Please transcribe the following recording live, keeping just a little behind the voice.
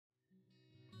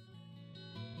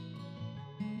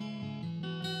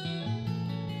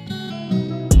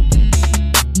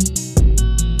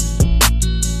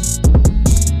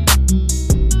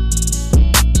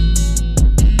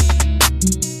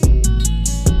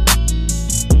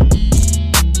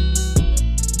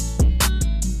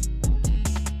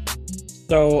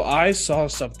So I saw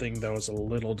something that was a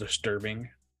little disturbing,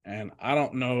 and I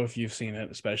don't know if you've seen it,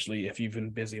 especially if you've been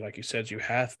busy, like you said you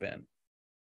have been.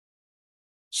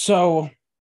 So,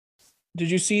 did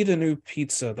you see the new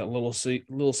pizza that Little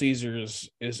Caesars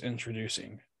is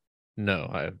introducing? No,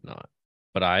 I have not.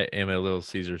 But I am a Little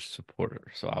Caesars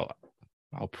supporter, so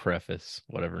I'll preface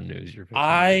whatever news you're fixing to give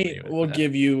I me with will that.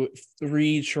 give you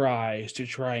three tries to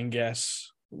try and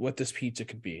guess what this pizza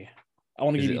could be. I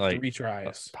want to Is give it you like three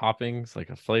tries. toppings, like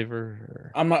a flavor,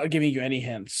 or I'm not giving you any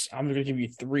hints. I'm going to give you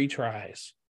three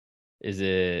tries. is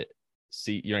it?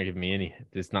 See, you're not giving me any.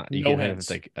 It's not. You No can't have it's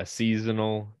hints. like a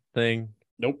seasonal thing.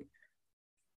 Nope.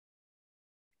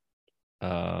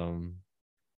 Um,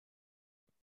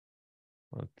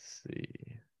 let's see.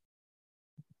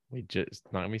 We just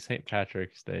not gonna be St.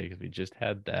 Patrick's Day because we just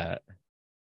had that.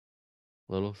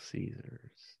 Little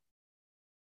Caesars.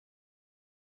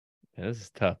 Yeah, this is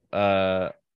tough.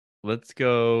 Let's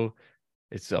go.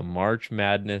 It's a March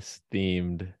Madness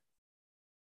themed,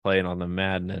 playing on the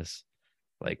madness,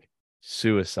 like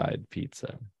suicide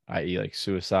pizza, i.e., like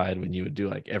suicide when you would do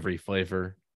like every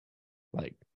flavor,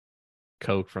 like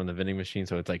Coke from the vending machine.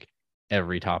 So it's like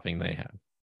every topping they have.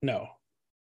 No.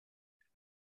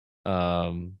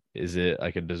 Is it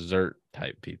like a dessert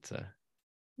type pizza?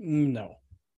 No.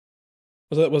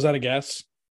 Was that a guess?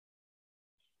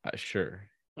 Sure.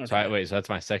 So Okay. wait, so that's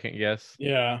my second guess.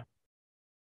 Yeah.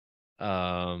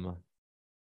 Um,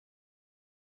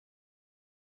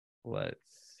 let's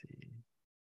see.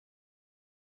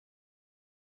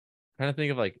 Trying to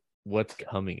think of like what's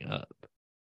coming up.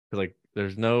 'Cause, like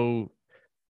there's no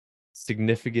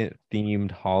significant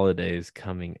themed holidays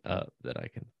coming up that I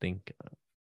can think of.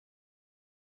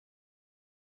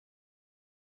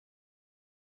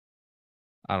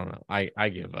 I don't know. I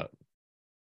give up.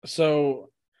 So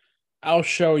I'll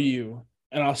show you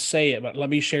and I'll say it, but let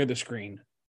me share the screen.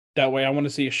 That way I want to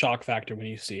see a shock factor when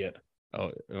you see it.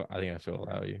 Oh, I think I should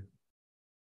allow you.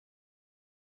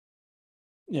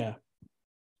 Yeah.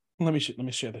 Let me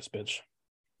share this bitch.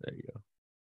 There you go.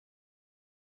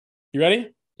 You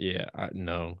ready? Yeah,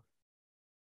 no. What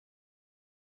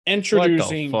the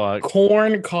Introducing fuck?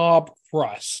 corn cob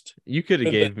crust You could have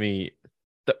with gave me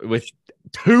with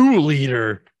 2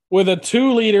 liter. with a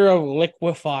 2 liter of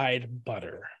liquefied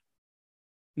butter.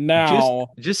 Just Now,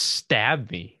 just stab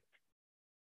me.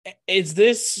 is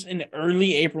this an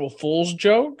early April Fool's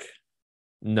joke?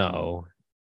 No.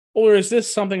 Or is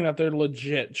this something that they're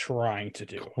legit trying to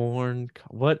do? Corn.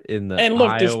 What in the And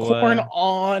look, there's corn Iowa?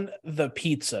 on the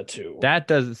pizza too. That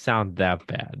doesn't sound that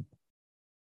bad.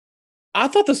 I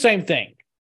thought the same thing.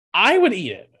 I would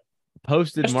eat it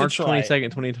Posted just to March try it. 22nd,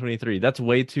 2023. That's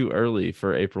way too early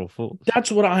for April Fools.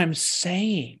 That's what I'm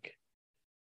saying.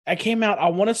 I came out, I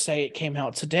want to say it came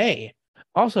out today.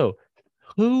 Also,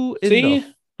 who in the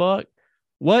See? fuck?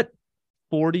 What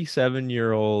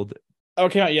 47-year-old Oh,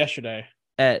 it came out yesterday.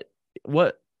 at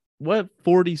what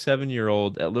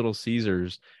 47-year-old at Little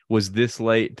Caesars was this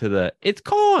late to the it's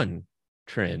gone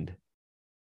trend?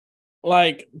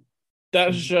 Like,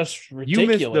 that's just You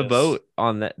missed the ridiculous. boat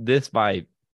on this by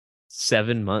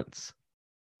 7 months.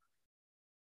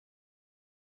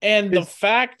 And the It's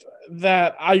fact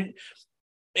that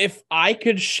if I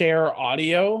could share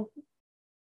audio,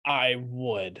 I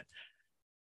would.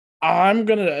 I'm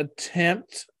going to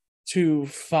attempt to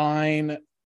find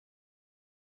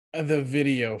the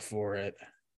video for it.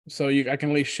 So I can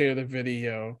at least share the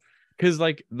video. because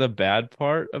like the bad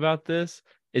part about this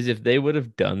is if they would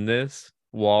have done this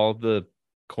while the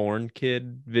Corn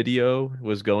Kid video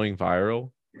was going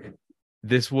viral,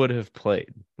 this would have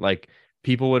played. Like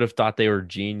people would have thought they were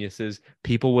geniuses.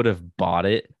 People would have bought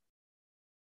it.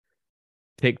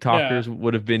 Yeah. TikTokers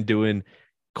would have been doing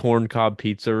corn cob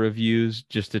pizza reviews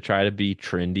just to try to be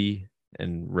trendy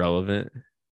and relevant.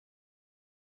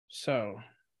 So,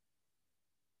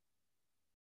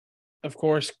 of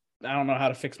course, I don't know how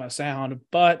to fix my sound,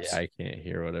 Yeah, I can't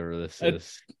hear whatever this it,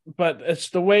 is. it's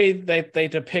the way they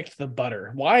depict the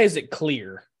butter. Why is it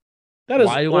clear? That is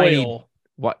Why do I need oil.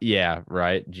 what? Yeah,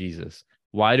 right. Jesus.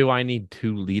 Why do I need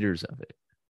 2 liters of it?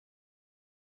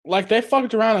 Like they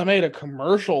fucked around and made a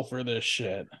commercial for this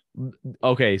shit.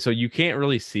 Okay, so you can't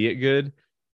really see it good,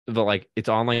 but like it's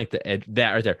on like the edge.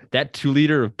 That right there. That 2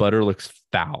 liter of butter looks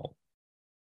foul.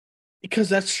 Because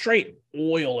that's straight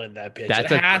oil in that bitch. It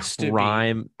That's a has to be.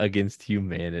 crime against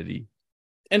humanity.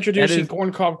 That Introducing is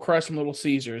corn cob crust from Little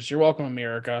Caesars. You're welcome,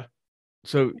 America.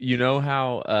 so you know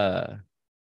how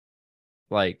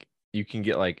like you can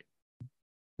get like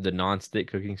the non-stick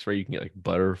cooking spray, you can get like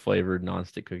butter flavored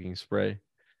non-stick cooking spray.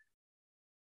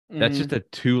 That's just Hmm. a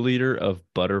 2 liter of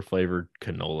butter flavored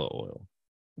canola oil.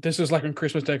 This is like when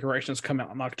Christmas decorations come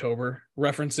out in October,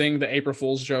 referencing the April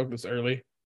Fool's joke this early.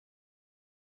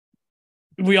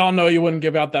 We all know you wouldn't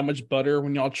give out that much butter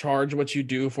when y'all charge what you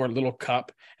do for a little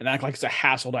cup and act like it's a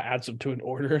hassle to add some to an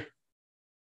order.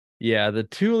 Yeah, the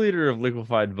 2 liter of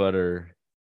liquefied butter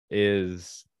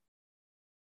is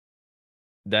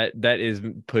that is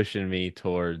pushing me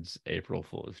towards April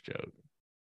Fool's joke.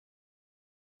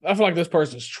 I feel like this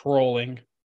person's trolling.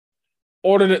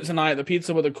 Ordered it tonight. The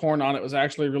pizza with the corn on it was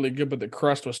actually really good, but the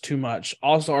crust was too much.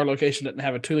 Also, our location didn't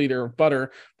have a 2 liter of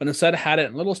butter, but instead had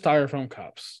it in little styrofoam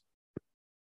cups.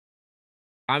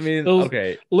 I mean, Those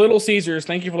okay. Little Caesars,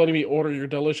 thank you for letting me order your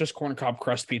delicious corn cob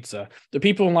crust pizza. The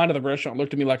people in line at the restaurant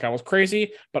looked at me like I was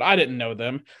crazy, but I didn't know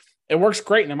them. It works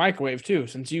great in the microwave too,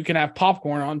 since you can have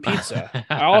popcorn on pizza.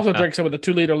 I also drank some of the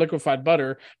 2 liter liquefied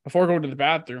butter before going to the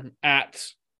bathroom at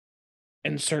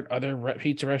insert other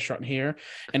pizza restaurant here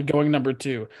and going number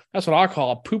 2. That's what I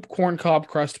call a poop corn cob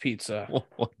crust pizza.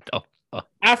 What the fuck?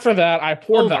 After that, I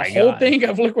poured the my whole God. thing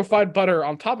of liquefied butter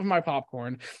on top of my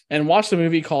popcorn and watched a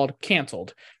movie called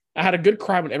Canceled. I had a good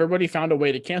cry when everybody found a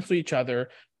way to cancel each other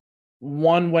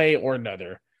one way or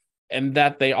another, and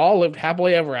that they all lived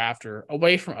happily ever after,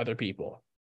 away from other people.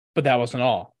 But that wasn't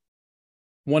all.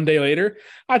 One day later,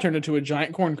 I turned into a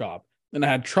giant corn cob, and I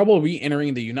had trouble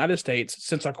re-entering the United States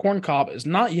since a corn cob is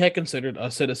not yet considered a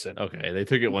citizen. Okay, they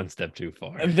took it one step too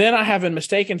far. And then I have been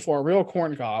mistaken for a real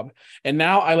corn cob, and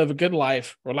now I live a good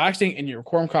life, relaxing in your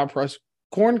corn cob crust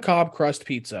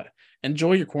pizza.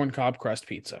 Enjoy your corn cob crust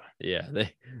pizza. Yeah,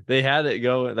 they had it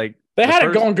going like They the had it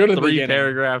first going good at the 3 beginning.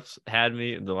 paragraphs had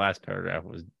me. The last paragraph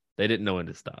was they didn't know when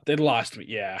to stop. They lost me.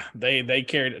 Yeah, they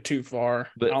carried it too far.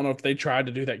 But I don't know if they tried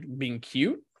to do that being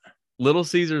cute. Little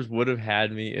Caesars would have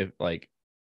had me if like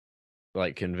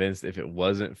convinced if it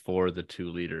wasn't for the 2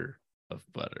 liter of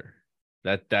butter.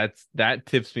 That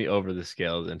tips me over the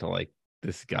scales into like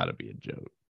this got to be a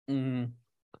joke. Mm-hmm.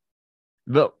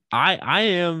 But I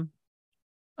am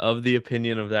of the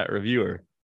opinion of that reviewer.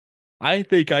 I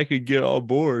think I could get on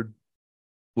board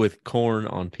with corn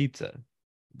on pizza.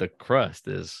 The crust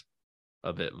is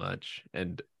a bit much,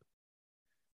 and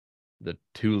the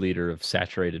 2 liter of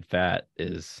saturated fat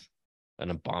is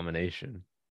an abomination.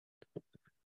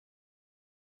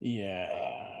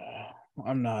 Yeah,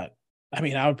 I'm not. I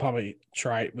mean, I would probably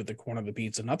try it with the corn of the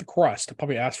pizza, not the crust. I'd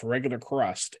probably ask for regular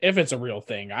crust if it's a real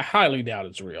thing. I highly doubt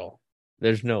it's real.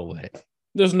 There's no way.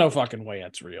 There's no fucking way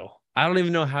it's real. I don't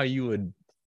even know how you would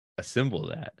assemble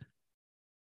that.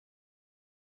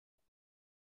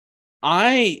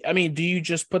 I mean, do you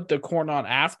just put the corn on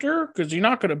after? Because you're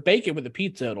not going to bake it with the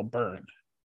pizza; it'll burn.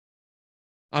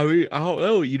 I mean, I don't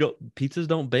know. Pizzas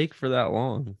don't bake for that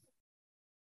long.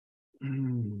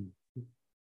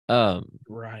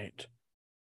 Right.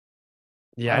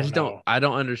 Yeah, I just know. don't. I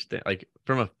don't understand. Like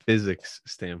from a physics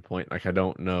standpoint, like I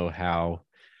don't know how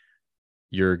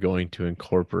you're going to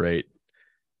incorporate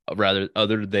rather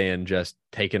other than just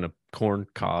taking a corn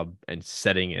cob and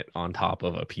setting it on top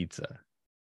of a pizza.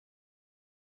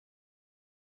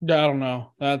 I don't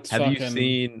know. That's Have fucking... you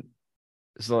seen?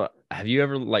 So have you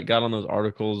ever like got on those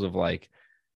articles of like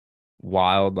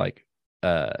wild like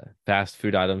fast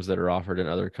food items that are offered in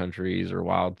other countries or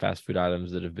wild fast food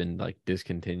items that have been like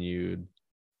discontinued?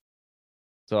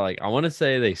 So like I want to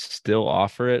say they still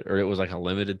offer it or it was like a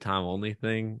limited time only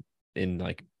thing in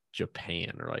like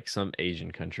Japan or like some Asian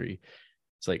country.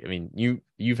 It's like I mean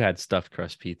you've had stuffed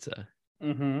crust pizza.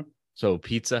 Mm-hmm. So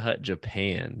Pizza Hut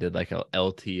Japan did like a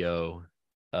LTO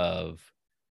of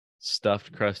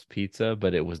stuffed crust pizza,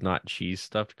 but it was not cheese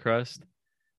stuffed crust.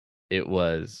 It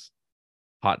was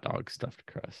hot dog stuffed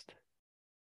crust.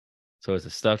 So it's a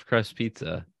stuffed crust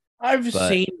pizza. I've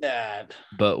seen that.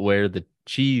 But where the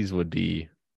cheese would be,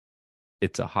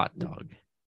 it's a hot dog.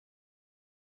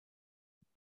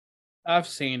 I've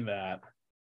seen that.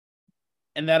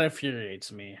 And that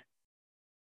infuriates me.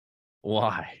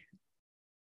 Why?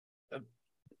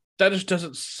 That just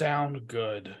doesn't sound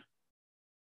good.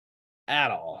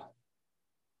 At all.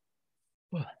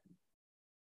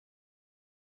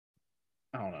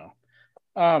 I don't know.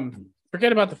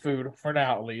 Forget about the food for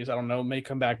now, at least. I don't know. May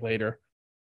come back later.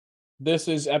 This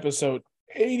is episode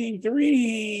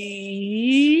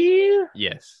 83.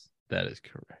 Yes, that is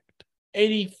correct.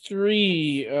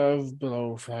 83 of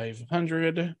Below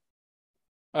 500.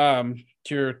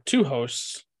 Your two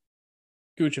hosts,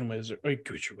 Gooch and Wiz.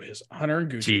 Hunter and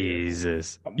Gooch.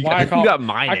 Jesus. You Why got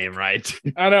my name right.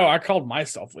 I know. I called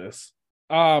myself Wiz.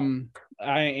 I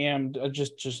am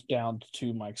just down to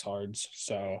 2 Mike's Hards.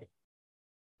 So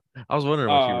I was wondering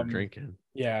what you were drinking.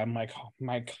 Yeah,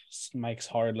 Mike's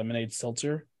Hard Lemonade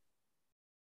Seltzer.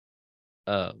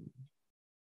 I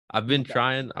I've been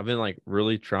trying. I've been like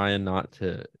really trying not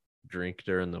to drink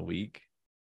during the week,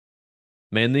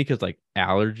 mainly because like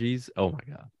allergies. Oh my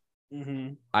god.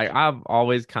 Mm-hmm. I've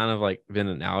always kind of like been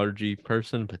an allergy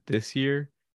person, but this year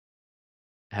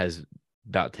has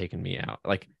about taken me out.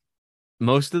 Like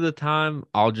most of the time,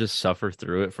 I'll just suffer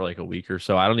through it for like a week or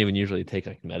so. I don't even usually take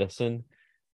like medicine.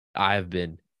 I've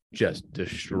been just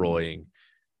destroying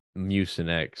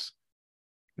Mucinex,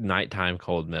 nighttime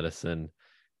cold medicine,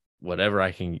 whatever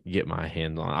I can get my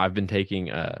hands on. I've been taking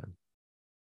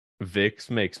Vicks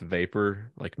makes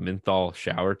vapor like menthol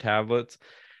shower tablets.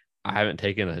 I haven't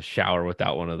taken a shower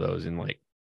without one of those in like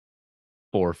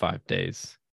 4 or 5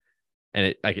 days.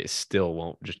 And it still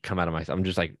won't just come out of my. I'm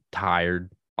just like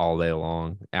tired all day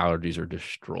long. Allergies are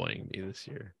destroying me this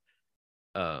year.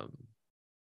 Um,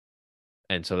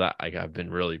 and so that like I've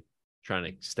been really trying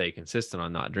to stay consistent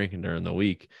on not drinking during the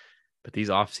week. But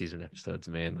these off season episodes,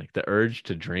 man, like the urge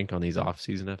to drink on these off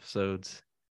season episodes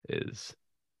is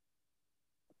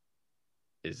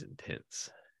intense.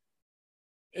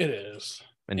 It is.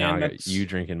 And now I And got you that's,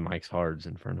 drinking Mike's Hards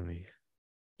in front of me.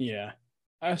 yeah.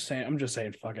 I'm just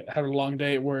saying, fuck it. I had a long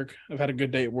day at work. I've had a good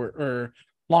day at work, or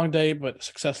long day, but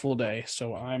successful day.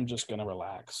 So I'm just going to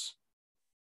relax.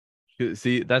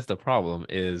 See, that's the problem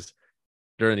is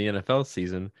during the NFL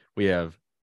season, we have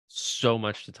so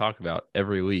much to talk about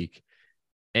every week.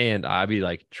 And I'd be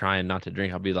like trying not to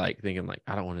drink. I'll be like thinking like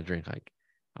I don't want to drink. Like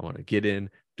I want to get in,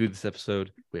 do this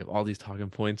episode. We have all these talking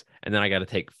points, and then I got to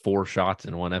take 4 shots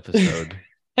in one episode,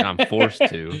 and I'm forced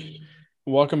to.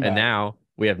 Welcome And back. now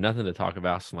we have nothing to talk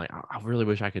about. So I'm like, I really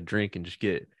wish I could drink and just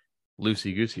get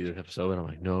loosey goosey this episode. And I'm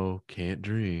like, no, can't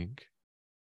drink.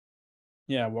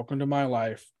 Yeah, welcome to my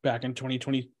life. Back in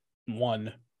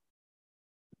 2021,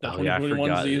 the Oh yeah, I 2021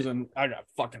 forgot it. season, I got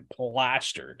fucking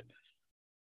plastered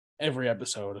every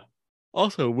episode.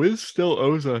 Also, Wiz still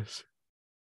owes us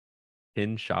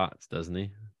 10 shots, doesn't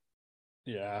he?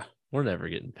 Yeah, We're never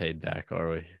getting paid back, are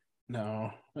we?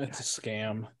 no, it's a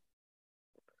scam.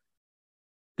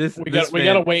 This We this got we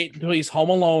gotta man, wait until he's home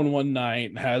alone one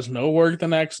night, has no work the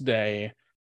next day,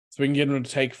 so we can get him to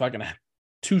take fucking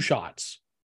 2 shots.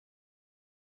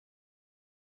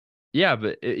 yeah,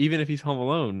 but even if he's home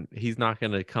alone, he's not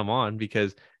going to come on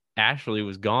because Ashley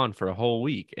was gone for a whole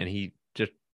week and he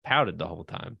just pouted the whole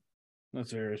time.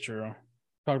 That's very true.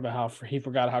 Talk about how he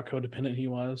forgot how codependent he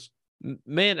was.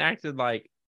 Man acted like,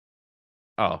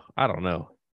 oh, I don't know.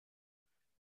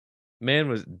 Man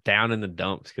was down in the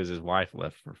dumps because his wife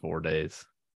left for 4 days.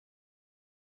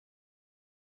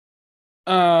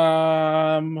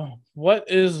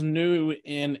 What is new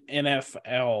in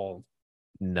NFL?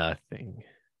 Nothing.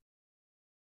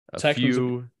 A Texans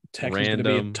few Texans going to be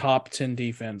a random, top 10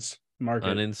 defense. Market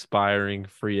uninspiring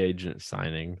free agent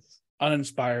signings.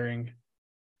 uninspiring.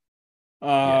 Yes.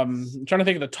 I'm trying to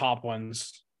think of the top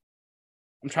ones.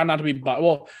 I'm trying not to be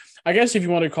well. I guess if you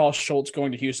want to call Schultz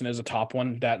going to Houston as a top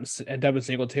one, that and Devin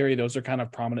Singletary, those are kind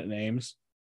of prominent names.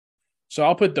 So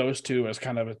I'll put those two as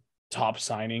kind of a top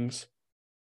signings.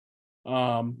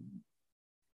 Oh,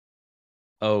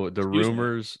 the Excuse me.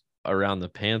 rumors around the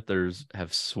Panthers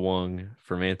have swung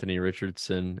from Anthony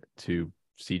Richardson to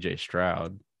CJ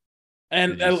Stroud.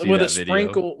 And Did you see with a that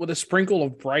video? sprinkle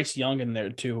of Bryce Young in there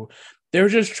too. They're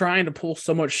just trying to pull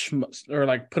so much or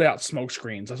like put out smoke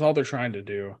screens. That's all they're trying to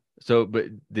do. So, but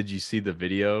did you see the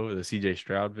video, the CJ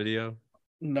Stroud video?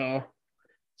 No.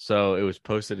 So it was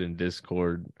posted in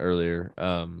Discord earlier.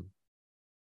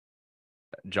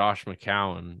 Josh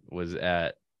McCown was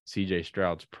at CJ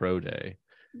Stroud's pro day,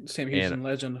 Sam and Houston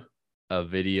legend. a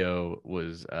video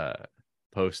was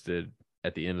posted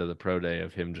at the end of the pro day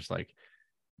of him just like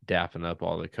dapping up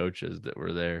all the coaches that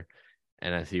were there.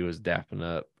 And as he was dapping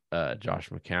up Josh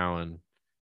McCown,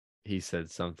 he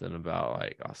said something about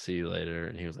like, I'll see you later.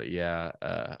 And he was like, yeah.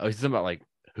 He said something about like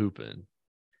hooping.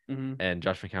 Mm-hmm. And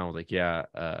Josh McCown was like, yeah,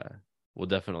 we'll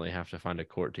definitely have to find a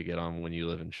court to get on when you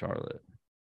live in Charlotte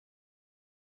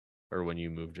or when you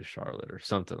move to Charlotte or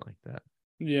something like that.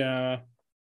 Yeah.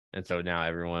 And so now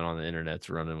everyone on the internet's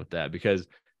running with that because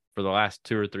for the last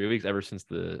 2 or 3 weeks, ever since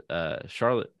the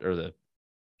Charlotte or the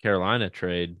Carolina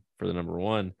trade for the number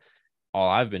one, all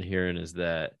I've been hearing is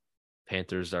that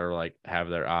Panthers are like have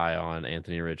their eye on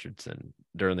Anthony Richardson.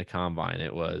 During the combine,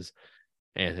 it was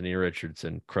Anthony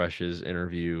Richardson crushes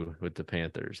interview with the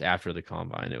Panthers. After the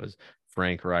combine, it was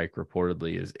Frank Reich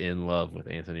reportedly is in love with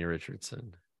Anthony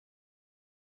Richardson.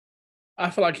 I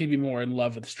feel like he'd be more in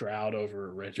love with Stroud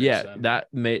over Yeah, Richardson. that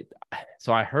made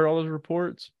so I heard all those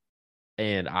reports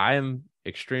and I am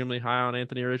extremely high on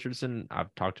Anthony Richardson.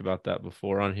 I've talked about that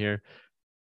before on here.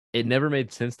 It never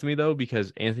made sense to me though,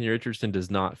 because Anthony Richardson does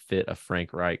not fit a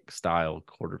Frank Reich style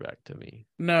quarterback to me.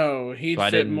 No, So he'd I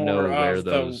fit didn't more know where of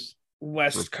the those were.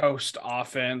 West Coast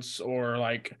offense or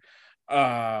like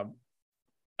uh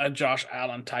a Josh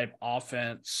Allen type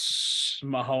offense,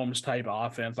 Mahomes type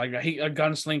offense, like a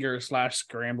gunslinger slash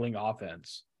scrambling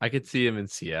offense. I could see him in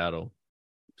Seattle,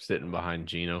 sitting behind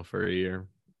Geno for a year.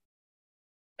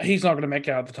 He's not going to make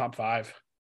it out of the top five.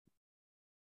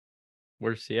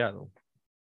 Where's Seattle?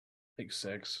 I think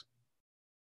 6.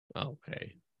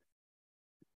 Okay.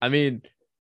 I mean,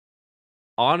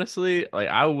 honestly, like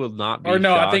I will not be Or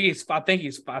no, shocked. I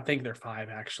think they're 5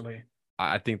 actually.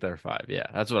 I think they're 5. Yeah,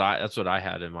 that's what I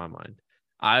had in my mind.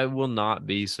 I will not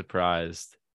be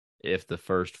surprised if the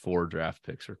first 4 draft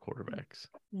picks are quarterbacks.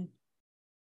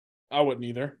 I wouldn't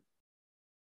either.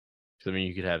 I mean,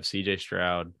 you could have C.J.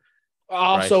 Stroud. I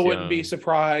also Bryce wouldn't be Young.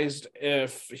 surprised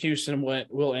if Houston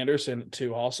went Will Anderson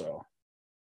too. Also,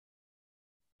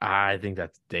 I think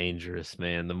that's dangerous,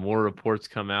 man. The more reports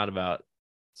come out about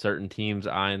certain teams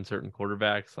eyeing certain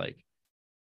quarterbacks, like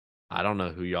I don't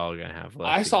know who y'all are gonna have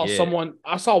left. I to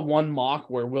get. saw one mock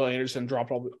where Will Anderson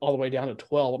dropped all the way down to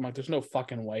 12. I'm like, there's no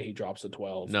fucking way he drops to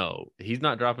 12. No, he's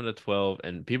not dropping to 12,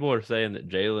 and people are saying that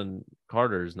Jalen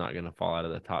Carter is not gonna fall out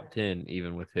of the top 10,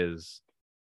 even with his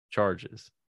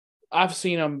charges. I've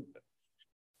seen him.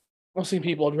 I've seen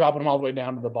people dropping him all the way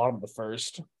down to the bottom of the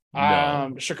first.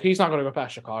 No. He's not going to go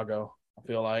past Chicago. I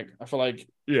feel like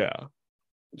Yeah.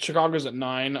 Chicago's at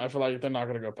 9. I feel like they're not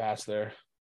going to go past there.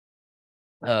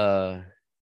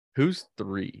 Who's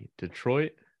 3?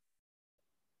 Detroit?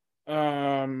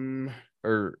 Or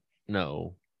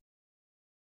no?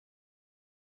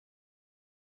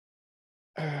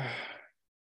 I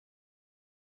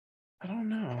don't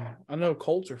know. I know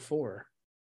Colts are 4.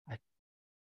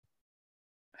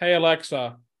 Hey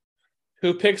Alexa,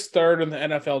 who picks 3rd in the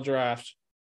NFL draft?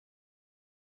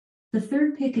 The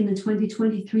 3rd pick in the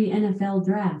 2023 NFL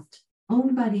Draft,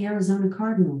 owned by the Arizona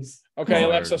Cardinals. Okay, Oh,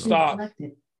 Alexa, Arizona. stop.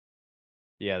 Selected.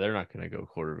 Yeah, they're not gonna go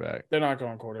quarterback. They're not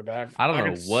going quarterback. I don't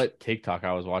know what TikTok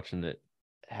I was watching that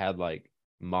had like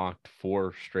mocked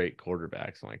 4 straight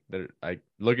quarterbacks. I'm like, they're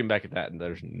looking back at that, and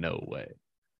there's no way.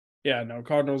 Yeah, no,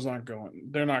 Cardinals aren't going.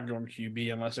 They're not going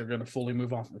QB unless they're going to fully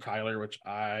move on from Kyler, which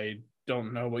I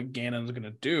don't know what Gannon's going to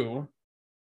do.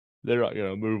 They're not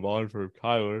gonna move on from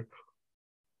Kyler.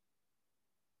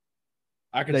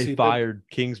 They fired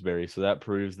Kingsbury, so that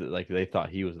proves that like they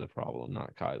thought he was the problem,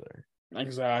 not Kyler.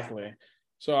 Exactly.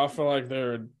 So I feel like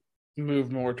they're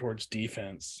moved more towards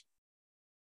defense.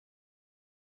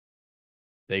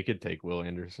 They could take Will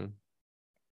Anderson.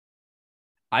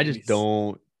 I just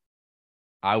don't.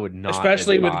 I would not,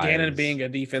 especially with Gannon being a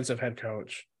defensive head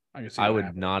coach. I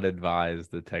would not advise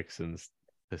the Texans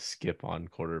to skip on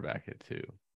quarterback at 2,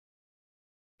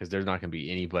 because there's not going to be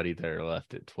anybody there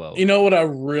left at 12. You know what I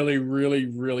really, really,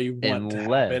 really want to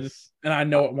happen, and I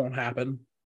know it won't happen.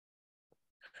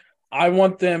 I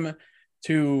want them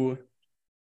to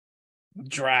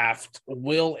draft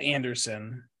Will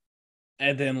Anderson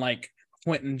and then like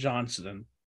Quentin Johnson.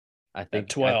 I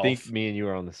think me and you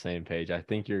are on the same page. I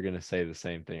think you're going to say the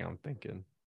same thing I'm thinking.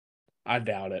 I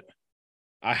doubt it.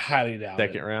 I highly doubt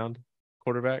it. 2nd round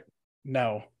quarterback?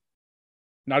 No.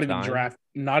 Not even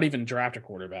draft a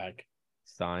quarterback.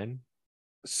 Sign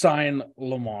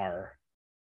Lamar.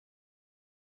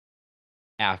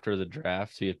 After the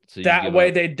draft. That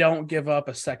way they don't give up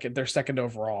their second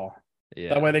overall.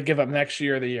 Yeah. That way they give up next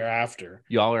year or the year after.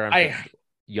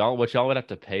 What y'all would have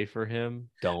to pay for him,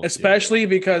 especially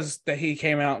because he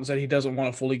came out and said he doesn't want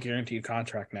a fully guaranteed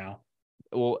contract now.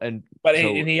 Well, and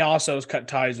he also has cut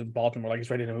ties with Baltimore, like he's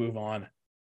ready to move on.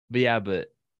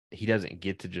 But he doesn't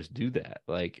get to just do that,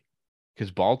 like,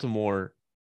 because Baltimore,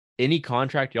 any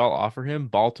contract y'all offer him,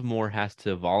 Baltimore has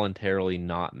to voluntarily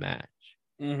not match.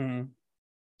 Mm-hmm.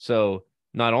 So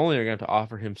not only are you going to have to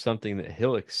offer him something that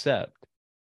he'll accept,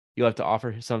 you'll have to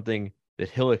offer him something that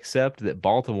he'll accept that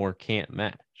Baltimore can't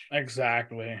match.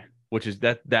 Exactly. Which is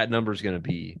that number is going to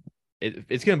be,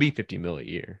 it's going to be $50 million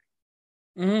a year.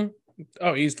 Mm-hmm.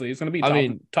 Oh, easily. It's going to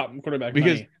be top quarterback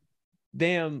because money.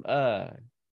 Damn,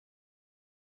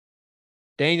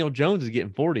 Daniel Jones is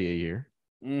getting 40 a year.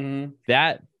 Mm-hmm.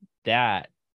 That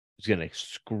is going to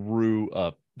screw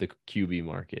up the QB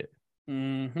market.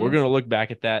 Mm-hmm. We're going to look back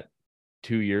at that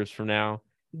 2 years from now.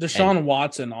 Deshaun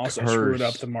Watson also screwed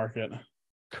up the market.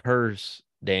 Curse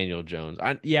Daniel Jones.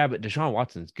 But Deshaun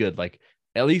Watson's good. Like,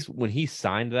 at least when he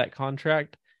signed that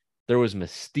contract, there was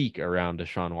mystique around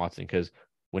Deshaun Watson, because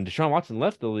when Deshaun Watson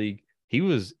left the league, he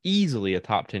was easily a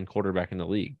top 10 quarterback in the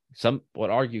league. Some would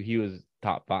argue he was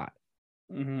top 5.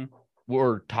 Mm-hmm.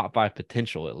 Or top 5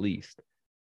 potential, at least.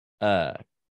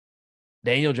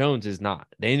 Daniel Jones is not.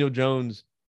 Daniel Jones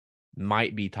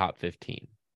might be top 15.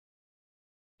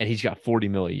 And he's got 40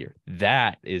 mil a year.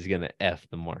 That is going to F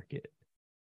the market.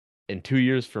 In 2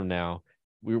 years from now,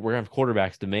 we're going to have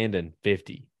quarterbacks demanding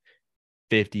 50,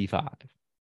 55,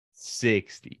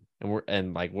 60. And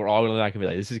we're all going to be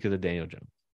like, this is because of Daniel Jones.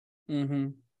 Mm-hmm.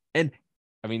 And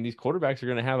I mean, these quarterbacks are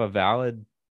going to have a valid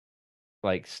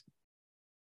leg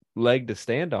to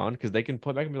stand on because they can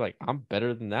put back and be like, I'm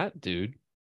better than that dude.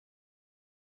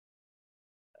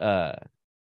 So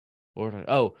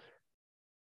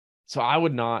I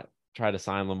would not try to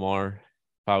sign Lamar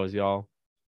if I was y'all.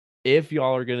 If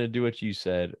y'all are gonna do what you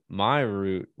said, my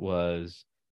route was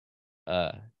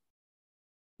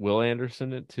Will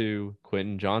Anderson at 2,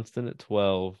 Quentin Johnston at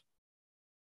 12.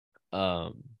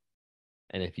 And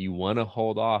if you want to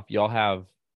hold off, y'all have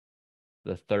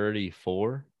the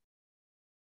 33rd.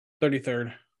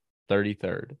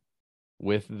 33rd.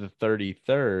 With the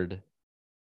 33rd,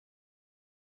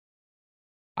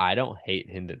 I don't hate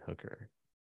Hendon Hooker.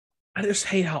 I just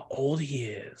hate how old he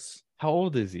is. How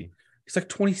old is he? He's like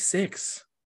 26.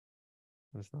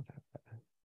 That's not that bad.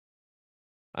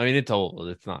 I mean, it's old.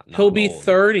 It's not He'll be old.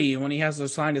 30 when he has to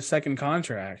sign his second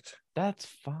contract. That's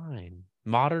fine.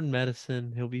 Modern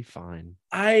medicine, he'll be fine.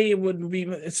 I'd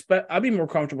be more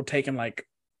comfortable taking like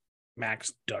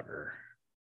Max Duggan,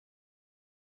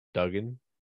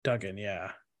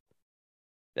 yeah.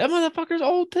 That motherfucker's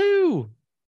old too.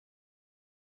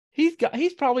 He's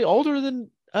probably older than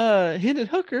Hendon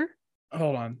Hooker.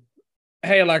 Hold on.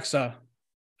 Hey Alexa,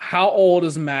 how old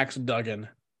is Max Duggan?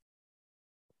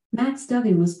 Max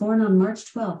Duggan was born on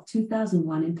March 12,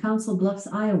 2001 in Council Bluffs,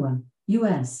 Iowa,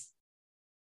 U.S.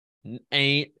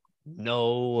 Ain't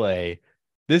no way.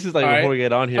 This is like All before right. we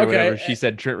get on here, Okay. whenever she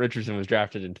said Trent Richardson was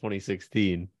drafted in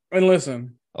 2016. And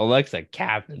listen. Alexa,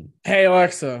 captain. Hey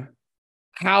Alexa,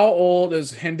 how old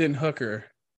is Hendon Hooker?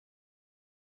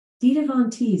 Dita Von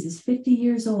Teese is 50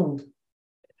 years old.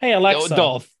 Hey Alexa,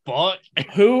 the fuck?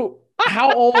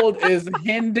 How old is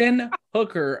Hendon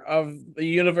Hooker of the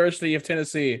University of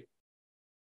Tennessee?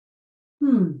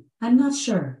 I'm not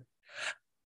sure.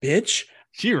 Bitch.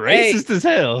 She racist as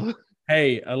hell.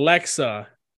 Hey, Alexa,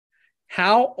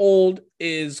 how old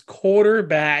is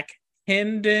quarterback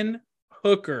Hendon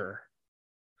Hooker?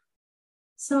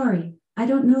 Sorry, I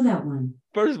don't know that one.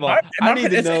 First of all, I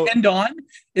need to know. Hendon?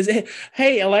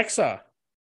 Hey, Alexa,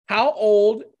 how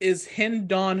old is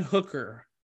Hendon Hooker?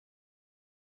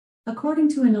 According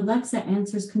to an Alexa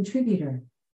Answers contributor,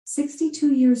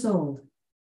 62 years old.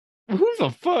 Who the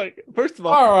fuck? First of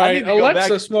all, right,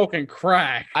 Alexa smoking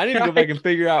crack. I need to go back and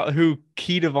figure out who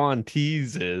Keita Von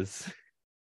Teese is.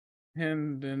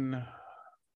 Hendon.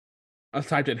 I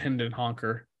typed in Hendon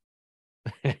Honker.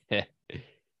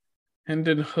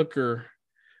 Hendon Hooker.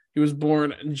 He was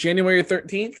born January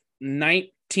 13th,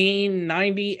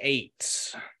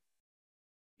 1998.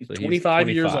 He's 25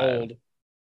 years old.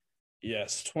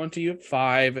 Yes,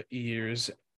 25 years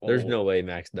old. There's no way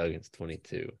Max Duggan's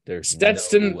 22. There's no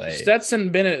way. Stetson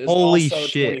Bennett is Holy also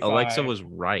shit, 25. Alexa was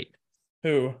right.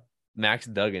 Who? Max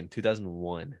Duggan,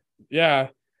 2001. Yeah.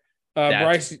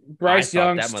 Bryce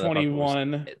Young's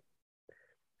 21.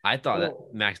 I thought that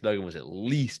Max Duggan was at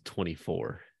least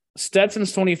 24.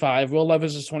 Stetson's 25. Will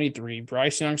Levis is 23.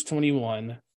 Bryce Young's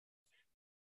 21.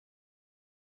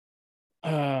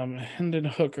 Hendon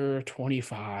Hooker,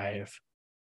 25.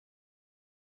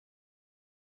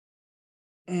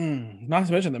 Not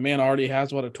to mention the man already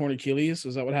has a torn Achilles.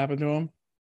 Is that what happened to him?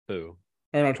 Who?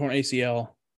 Or no, torn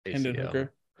ACL. Hendon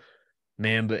Hooker.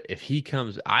 Man, but if he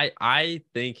comes, I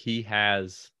think he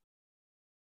has.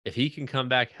 If he can come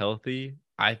back healthy,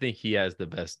 I think he has the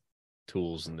best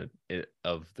tools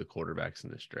of the quarterbacks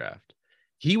in this draft.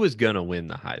 He was gonna win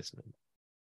the Heisman.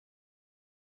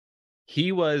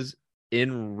 He was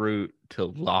en route to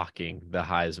locking the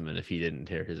Heisman if he didn't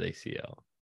tear his ACL.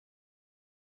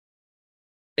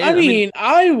 I mean,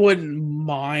 I wouldn't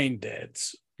mind it.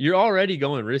 You're already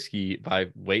going risky by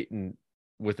waiting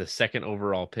with a second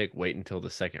overall pick, wait until the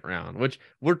second round, which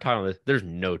we're talking about. There's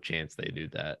no chance they do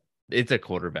that. It's a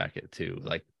quarterback at 2.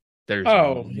 Like, there's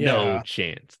no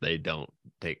chance they don't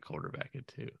take quarterback at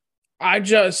 2. I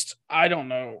don't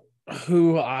know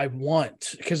who I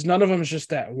want because none of them is just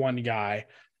that one guy.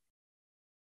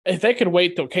 If they could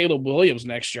wait till Caleb Williams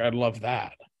next year, I'd love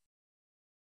that.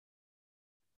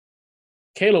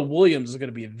 Caleb Williams is going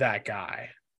to be that guy.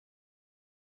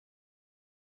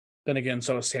 Then again,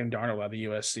 so is Sam Darnold at the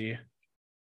USC.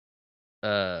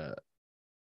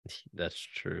 That's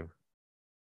true.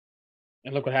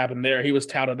 And look what happened there. He was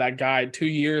touted that guy 2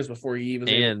 years before he was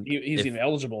even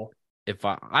eligible. If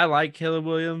I like Caleb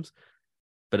Williams,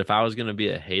 but if I was going to be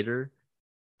a hater,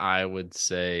 I would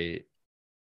say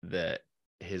that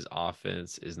his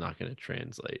offense is not going to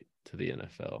translate to the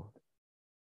NFL.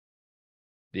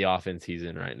 The offense he's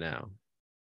in right now.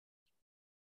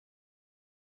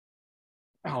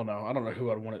 I don't know. I don't know who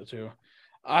I'd want it to.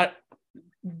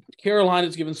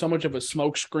 Carolina's given so much of a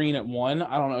smoke screen at 1.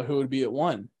 I don't know who would be at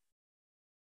 1.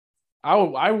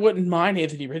 I wouldn't mind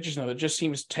Anthony Richardson. It just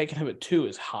seems taking him at 2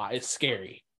 is high. It's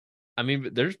scary. I mean,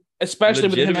 but there's especially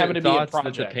with him having to be a thoughts that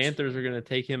project. the Panthers are going to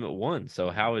take him at 1.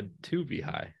 So how would 2 be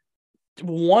high?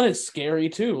 1 is scary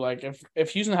too. Like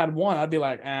if Houston had 1, I'd be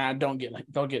like, don't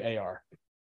get AR.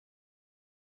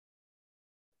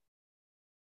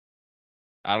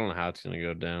 I don't know how it's going to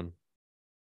go down.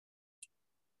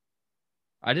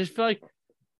 I just feel like,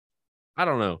 I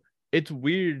don't know. It's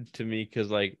weird to me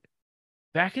because, like,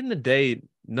 back in the day,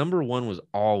 number 1 was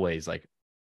always, like,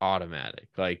 automatic.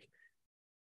 Like,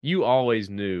 you always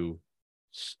knew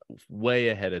way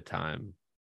ahead of time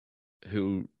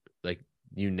who, like,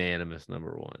 unanimous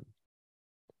number 1.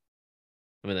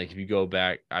 I mean, like, if you go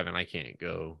back, I mean, I can't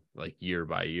go, like, year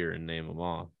by year and name them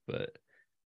off, but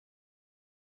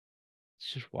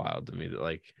it's just wild to me that,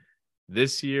 like,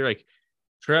 this year, like,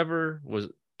 Trevor was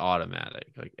automatic.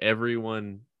 Like,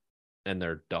 everyone and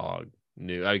their dog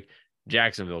knew. Like,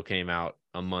 Jacksonville came out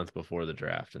a month before the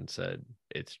draft and said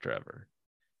it's Trevor,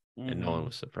 and no one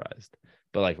was surprised.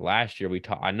 But, like, last year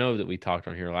I know that we talked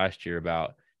on here last year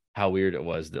about how weird it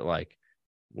was that, like,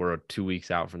 we're 2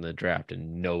 weeks out from the draft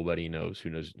and nobody knows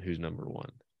who's number 1.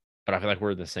 But I feel like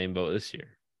we're in the same boat this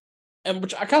year, and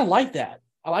which I kind of like that.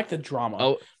 I like the drama.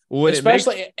 Oh, well,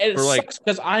 especially it sucks like,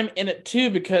 because I'm in it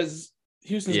too because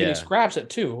Houston's getting scraps at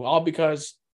 2, all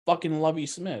because fucking Lovie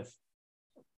Smith.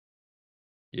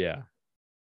 Yeah.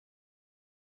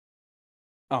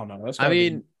 Oh no, that's. I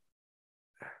mean,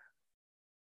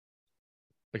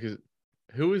 because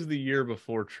who was the year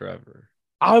before Trevor?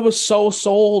 I was so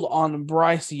sold on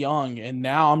Bryce Young, and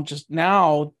now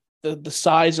the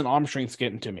size and arm strength's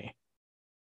getting to me.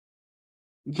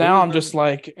 Now I'm just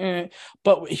like,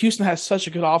 but Houston has such a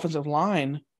good offensive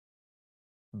line.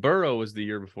 Burrow was the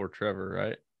year before Trevor,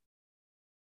 right?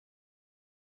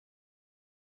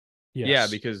 Yes. Yeah,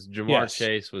 because Jamar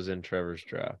Chase was in Trevor's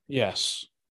draft. Yes.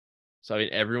 So I mean,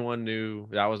 everyone knew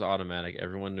that was automatic.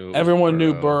 Everyone knew. Everyone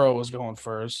knew Burrow was going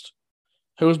first.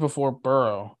 Who was before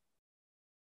Burrow?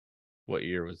 What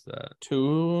year was that?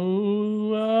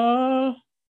 Tua.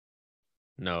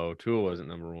 No, Tua wasn't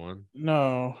number 1.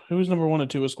 No, who was number 1 in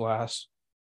Tua's class?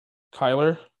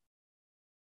 Kyler.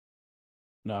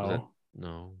 No.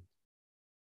 No.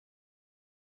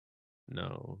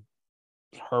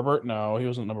 Herbert. No, he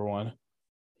wasn't number 1.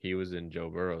 He was in Joe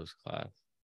Burrow's class.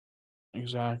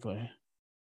 Exactly.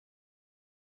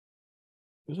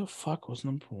 Who the fuck was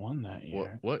number 1 that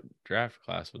year? What draft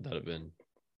class would that have been?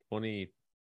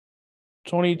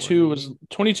 22 was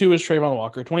Trayvon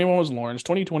Walker. 21 was Lawrence.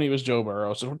 2020 was Joe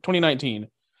Burrow. So 2019,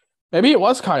 maybe it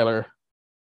was Kyler.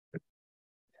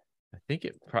 I think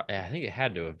it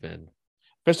had to have been,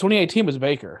 because 2018 was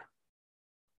Baker.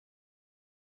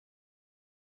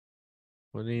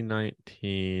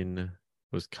 2019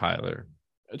 was Kyler.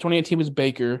 2018 was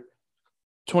Baker.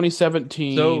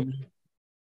 2017. So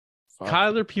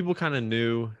Kyler, people kind of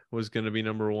knew was going to be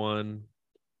number 1.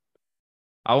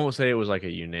 I won't say it was like a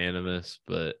unanimous,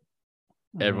 but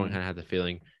everyone kind of had the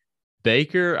feeling.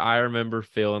 Baker, I remember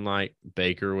feeling like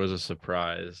Baker was a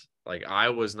surprise. Like, I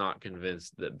was not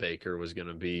convinced that Baker was going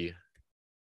to be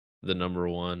the number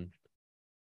 1.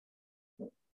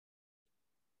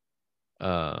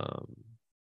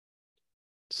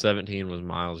 17 was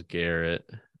Myles Garrett.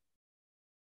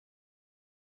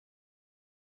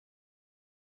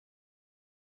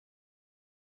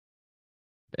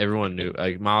 Everyone knew,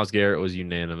 like, Myles Garrett was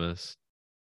unanimous.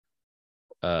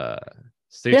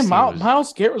 16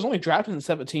 Myles Garrett was only drafted in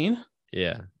 17.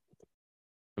 Yeah.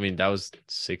 I mean, that was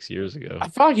 6 years ago. I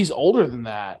feel like he's older than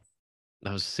that.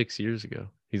 That was 6 years ago.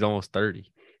 He's almost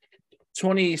 30.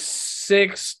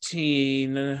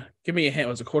 2016. Give me a hint.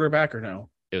 Was it quarterback or no?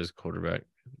 It was quarterback.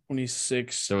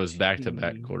 26. There was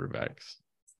back-to-back quarterbacks.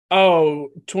 Oh,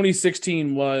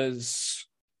 2016 was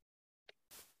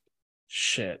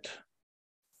shit.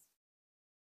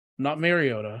 Not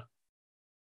Mariota.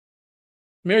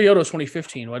 Mariota was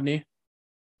 2015, wasn't he?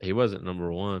 He wasn't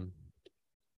number 1.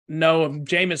 No,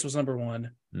 Jameis was number 1.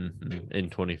 Mm-hmm. In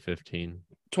 2015.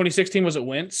 2016 was it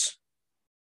Wentz?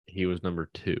 He was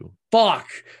number 2. Fuck.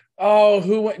 Oh,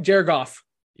 who went? Jared Goff.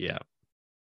 Yeah.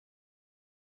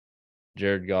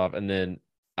 Jared Goff. And then,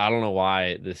 I don't know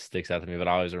why this sticks out to me, but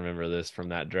I always remember this from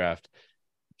that draft.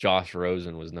 Josh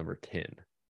Rosen was number 10.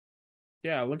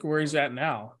 Yeah, look where he's at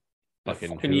now.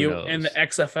 Fucking you knows? in the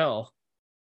XFL.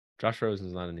 Josh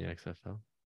Rosen's not in the XFL.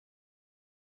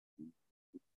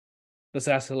 Let's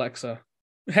ask Alexa.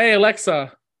 Hey,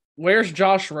 Alexa, where's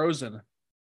Josh Rosen?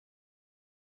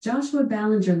 Joshua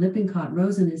Ballinger Lippincott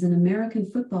Rosen is an American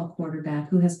football quarterback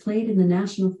who has played in the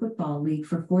National Football League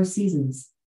for 4 seasons.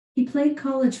 He played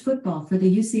college football for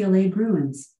the UCLA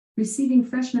Bruins, receiving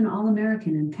freshman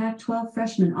All-American and Pac-12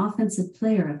 Freshman Offensive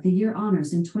Player of the Year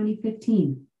honors in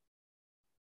 2015.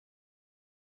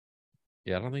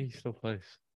 Yeah, I don't think he still plays.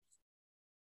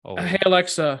 Oh, Hey,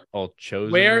 Alexa,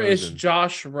 chosen. where is Rosen.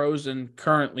 Josh Rosen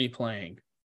currently playing?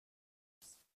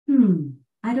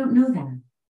 I don't know that.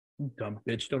 Dumb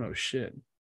bitch, don't know shit.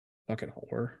 Fucking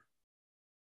whore.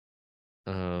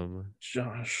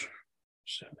 Josh.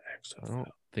 I don't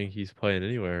think he's playing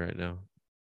anywhere right now.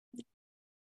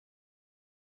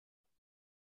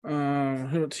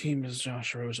 Who team is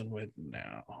Josh Rosen with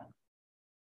now?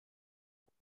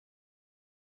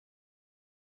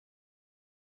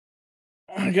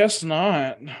 I guess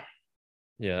not.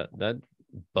 Yeah, that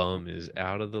bum is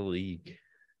out of the league.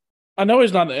 I know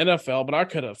he's not in the NFL, but I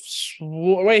could have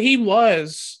wait, he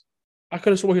was. I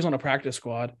could have swore he was on a practice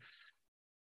squad.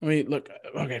 I mean, look,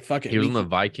 okay, fuck it. He was on the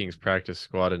Vikings practice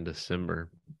squad in December.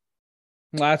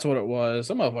 That's what it was.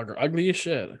 That motherfucker ugly as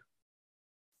shit.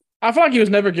 I feel like he was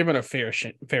never given a fair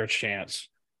chance.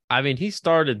 I mean, he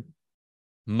started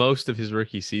most of his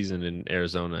rookie season in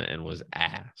Arizona and was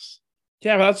ass.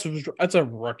 Yeah, but that's a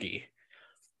rookie.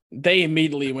 They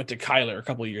immediately went to Kyler a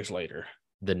couple of years later.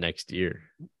 The next year.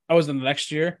 I was in the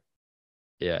next year.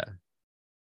 Yeah.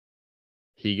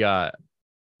 He got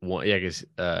one. Yeah, because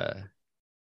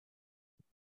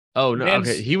oh no,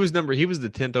 okay. He was the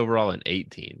 10th overall in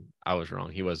 18. I was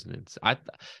wrong. He wasn't in.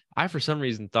 I for some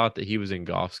reason thought that he was in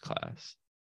Goff's class.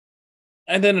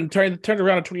 And then turned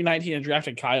around in 2019 and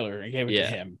drafted Kyler and gave it to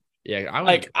him. Yeah,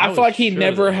 I feel like he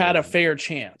never had a fair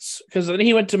chance because then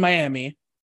he went to Miami,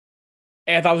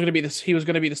 and I thought he was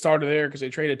going to be the starter there because they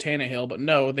traded Tannehill, but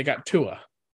no, they got Tua.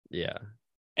 Yeah,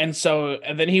 and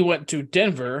then he went to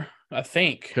Denver, I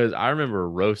think. Because I remember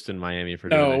roasting Miami for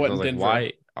doing that. I was like, Denver.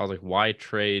 Why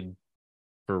trade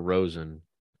for Rosen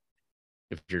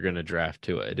if you're going to draft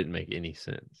Tua? It didn't make any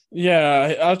sense.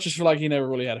 Yeah, I just feel like he never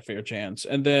really had a fair chance.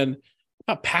 And then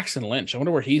Paxton Lynch. I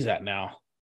wonder where he's at now.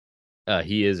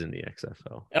 He is in the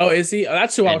XFL. Oh, is he? Oh,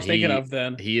 that's who I was thinking of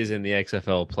then. He is in the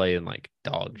XFL playing like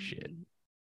dog shit.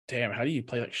 Damn, how do you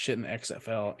play like shit in the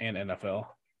XFL and NFL?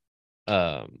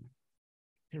 I can't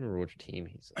remember which team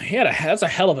he's on. That's a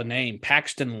hell of a name,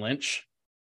 Paxton Lynch.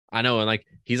 I know, and like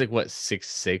he's like what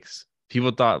 6'6".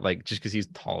 People thought like just because he's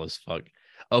tall as fuck.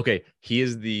 Okay, he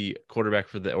is the quarterback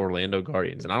for the Orlando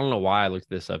Guardians, and I don't know why I looked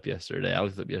this up yesterday. I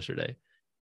looked it up yesterday,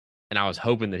 and I was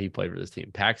hoping that he played for this team.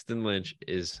 Paxton Lynch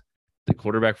is the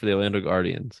quarterback for the Orlando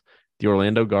Guardians. The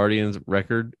Orlando Guardians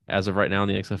record as of right now in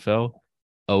the XFL,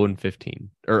 0-15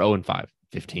 or 0-5.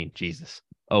 15, Jesus,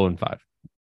 0-5.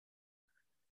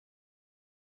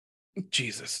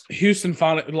 Jesus. Houston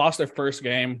finally lost their first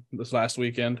game this last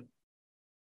weekend.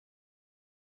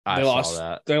 Saw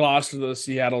that. They lost to the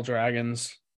Seattle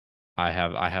Dragons. I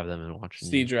have them in watching.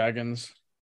 Sea Dragons.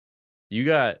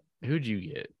 Who'd you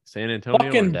get? San Antonio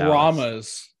fucking or Dallas?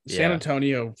 Brahmas. Yeah. San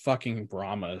Antonio fucking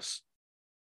Brahmas.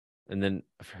 And then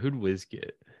who'd Wiz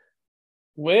get?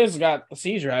 Wiz got the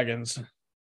Sea Dragons.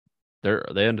 Are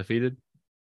they undefeated?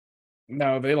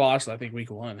 No, they lost, I think, week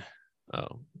 1.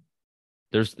 Oh.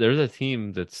 There's a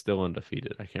team that's still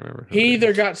undefeated. I can't remember. He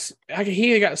either got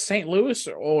St. Louis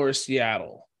or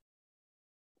Seattle.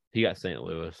 He got St.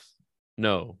 Louis.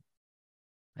 No.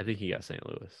 I think he got St.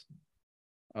 Louis.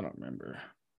 I don't remember.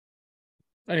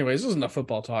 Anyways, this isn't a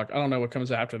football talk. I don't know what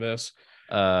comes after this.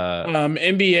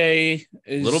 NBA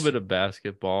is a little bit of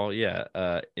basketball. Yeah.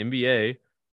 NBA,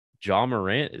 Ja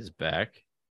Morant is back.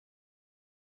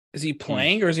 Is he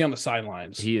playing or is he on the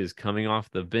sidelines? He is coming off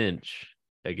the bench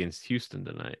against Houston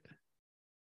tonight.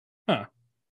 Huh.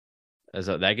 As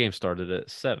that game started at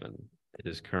 7. It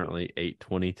is currently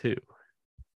 8:22.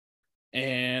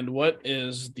 And what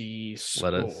is the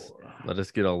score? Let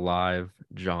us get a live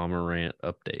Ja Morant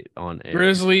update on air.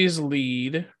 Grizzlies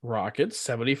lead Rockets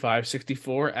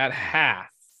 75-64 at half.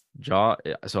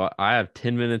 So I have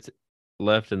 10 minutes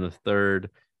left in the third.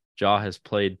 Ja has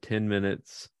played 10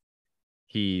 minutes.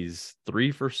 He's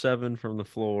 3 for 7 from the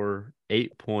floor,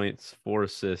 8 points, 4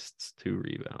 assists, 2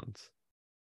 rebounds,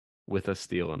 with a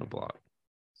steal and a block.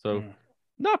 So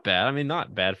not bad. I mean,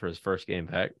 not bad for his first game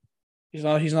back. He's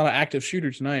not an active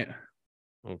shooter tonight.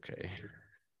 Okay.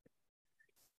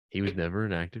 He was never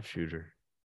an active shooter.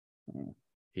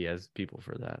 He has people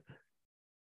for that.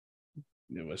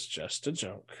 It was just a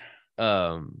joke.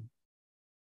 Oh,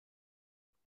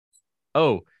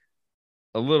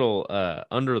 a little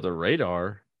under the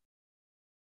radar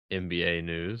NBA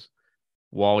news.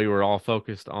 While we were all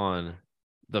focused on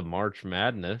the March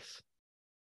Madness,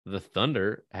 the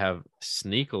Thunder have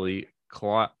sneakily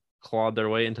clawed their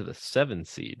way into the 7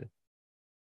 seed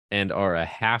and are a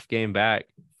half game back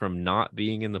from not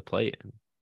being in the play-in.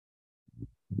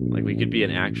 Like, we could be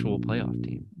an actual playoff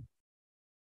team.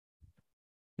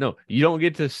 No, you don't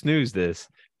get to snooze this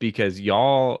because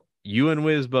you and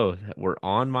Wiz both were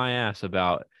on my ass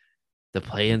about the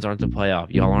play-ins aren't the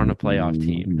playoff. Y'all aren't a playoff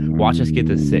team. Watch us get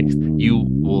the 6th. You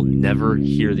will never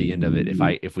hear the end of it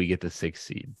if we get the 6th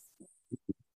seed.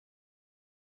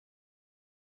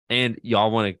 And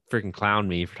y'all want to freaking clown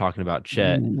me for talking about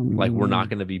Chet. Like, we're not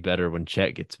going to be better when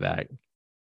Chet gets back.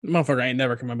 Motherfucker ain't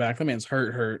never coming back. That man's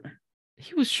hurt.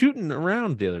 He was shooting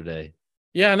around the other day.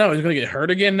 Yeah, no, he's gonna get hurt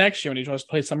again next year when he tries to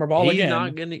play summer ball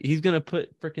again. He's gonna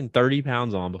put freaking 30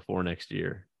 pounds on before next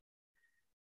year.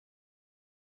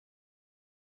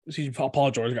 See,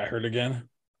 Paul George got hurt again.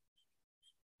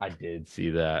 I did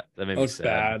see that. That made me looks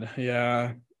sad. bad.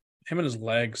 Yeah, him and his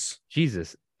legs.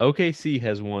 Jesus, OKC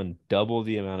has won double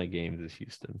the amount of games as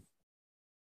Houston.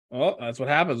 Well, that's what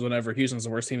happens whenever Houston's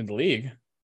the worst team in the league.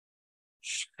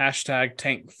 Hashtag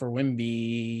tank for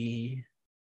Wemby.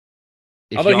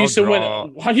 Although Houston went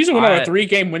on a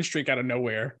 3-game win streak out of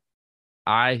nowhere.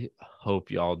 I hope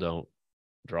y'all don't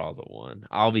draw the 1.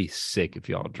 I'll be sick if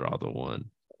y'all draw the 1.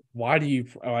 Why are you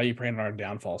praying on our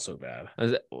downfall so bad?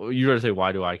 You gotta say,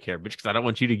 why do I care? Because I don't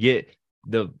want you to get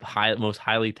the most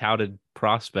highly touted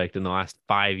prospect in the last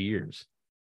 5 years.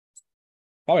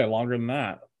 Probably longer than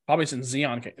that. Probably since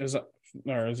Zion came That's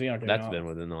out. been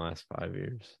within the last 5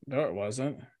 years. No, it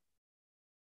wasn't.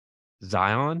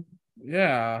 Zion?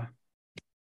 Yeah.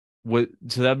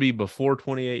 So that'd be before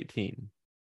 2018.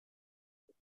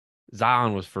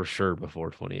 Zion was for sure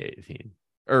before 2018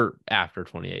 or after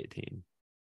 2018.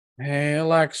 Hey,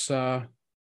 Alexa,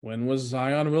 when was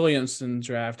Zion Williamson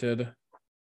drafted?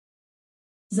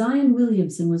 Zion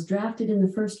Williamson was drafted in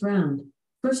the first round,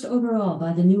 first overall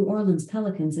by the New Orleans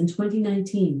Pelicans in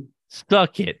 2019.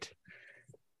 Suck it.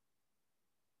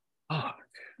 Fuck.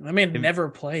 That man never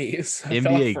plays. I NBA,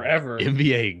 felt like forever.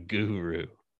 NBA guru.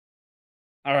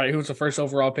 All right, who was the first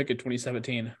overall pick in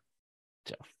 2017?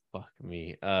 Fuck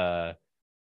me. Don't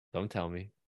tell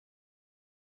me.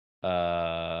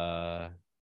 I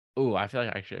feel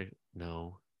like actually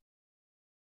no.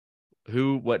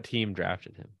 What team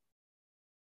drafted him?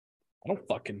 I don't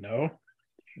fucking know.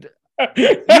 You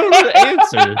don't know the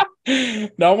answer.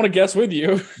 No, I want to guess with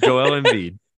you. Joel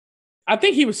Embiid. I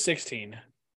think he was 16.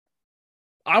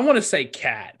 I want to say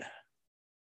Cat.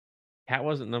 Cat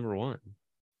wasn't number 1.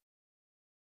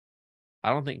 I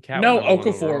don't think Cat. No,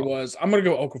 Okafor was. I'm gonna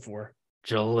go Okafor.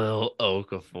 Jahlil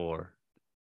Okafor.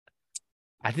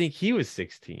 I think he was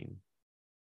 16.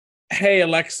 Hey,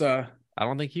 Alexa. I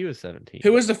don't think he was 17.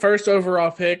 Who was the first overall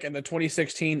pick in the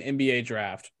 2016 NBA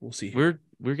draft? We'll see.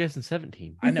 We're guessing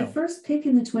 17. I know. The first pick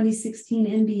in the 2016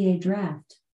 NBA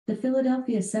draft, the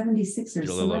Philadelphia 76ers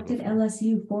selected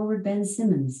LSU forward Ben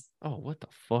Simmons. Oh, what the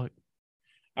fuck?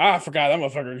 I forgot that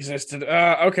motherfucker existed.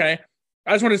 Okay.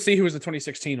 I just wanted to see who was the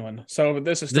 2016 one. So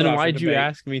this is still. Then why'd you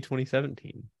ask me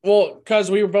 2017? Well,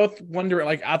 because we were both wondering.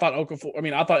 Like, I thought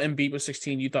Embiid was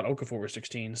 16. You thought Okafor was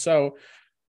 16. So,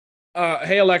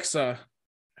 hey Alexa,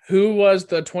 who was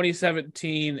the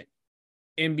 2017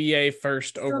 NBA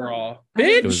first overall?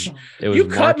 Bitch, you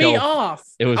cut me off.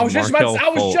 It was. I was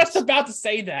just about to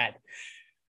say that.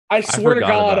 I swear to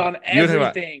God on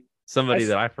everything. Somebody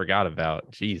that I forgot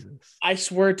about. Jesus. I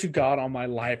swear to God on my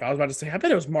life. I was about to say, I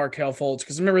bet it was Markelle Fultz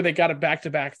because remember they got a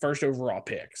back-to-back first overall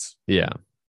picks. Yeah.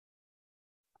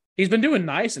 He's been doing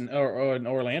nice in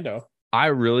Orlando. I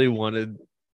really wanted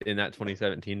in that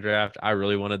 2017 draft, I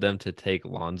really wanted them to take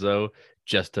Lonzo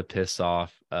just to piss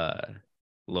off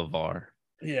LeVar.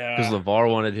 Yeah. Because LeVar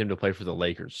wanted him to play for the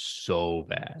Lakers so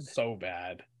bad. So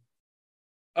bad.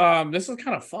 This is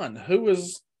kind of fun.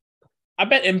 I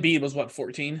bet Embiid was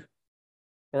 14?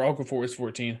 Or Okafor was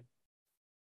 14.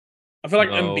 I feel like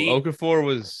Embiid.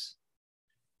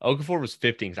 Okafor was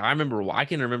 15. I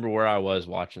can remember where I was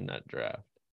watching that draft.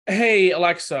 Hey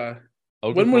Alexa,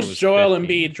 when was Joel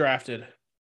Embiid drafted?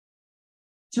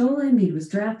 Joel Embiid was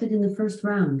drafted in the first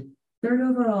round, third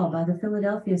overall by the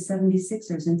Philadelphia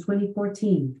 76ers in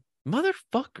 2014.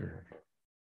 Motherfucker.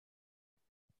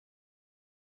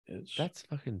 That's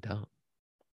fucking dumb.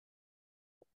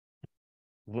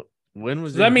 When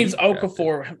was that means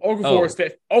Okafor?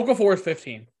 Okafor is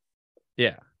 15.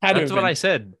 Yeah, that's what I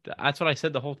said. That's what I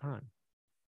said the whole time.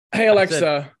 Hey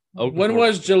Alexa, when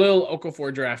was Jahlil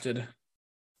Okafor drafted?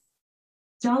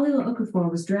 Jahlil Okafor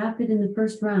was drafted in the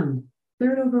first round,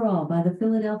 3rd overall by the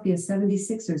Philadelphia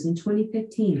 76ers in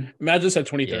 2015. Imagine said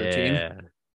 2013. Yeah.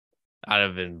 I'd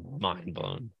have been mind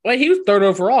blown. Wait, he was 3rd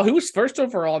overall. Who was 1st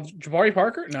overall? Jabari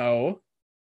Parker? No.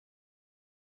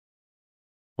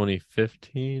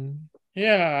 2015.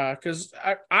 Yeah, because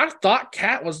I thought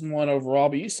Cat was 1 overall,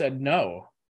 but you said no.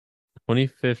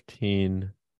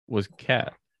 2015 was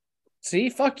Cat. See,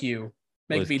 fuck you.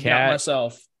 Make Was me doubt Cat,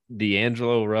 myself.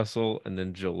 D'Angelo Russell, and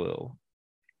then Jalil.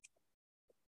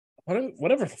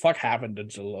 Whatever the fuck happened to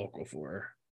Jalil for?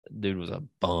 Dude was a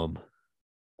bum.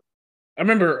 I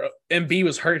remember MB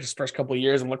was hurt his first couple of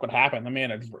years, and look what happened. The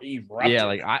man erupted. Yeah,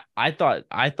 like I thought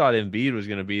Embiid was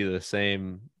gonna be the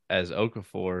same as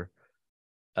Okafor,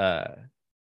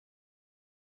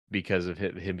 because of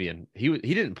him being he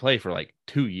didn't play for like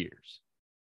 2 years.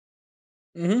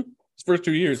 His first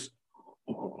 2 years.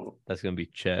 That's gonna be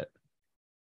Chet.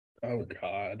 Oh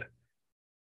God.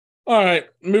 All right,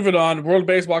 moving on. World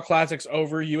Baseball Classic's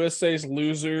over. USA's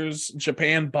losers.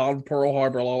 Japan bombed Pearl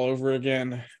Harbor all over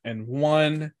again and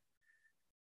won.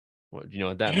 What do you know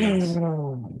what that means?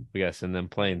 We gotta send them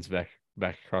planes back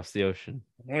across the ocean.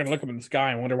 We're gonna look up in the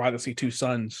sky and wonder why they see 2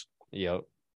 suns. Yep.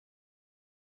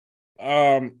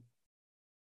 I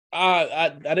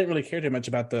didn't really care too much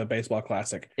about the baseball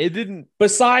classic. It didn't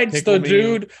Besides tickle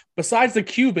me. besides the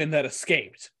Cuban that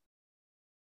escaped.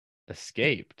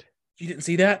 Escaped. You didn't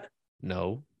see that?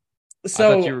 No.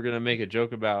 So I thought you were gonna make a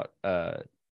joke about Edwin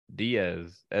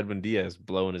Diaz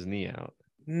blowing his knee out.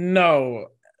 no.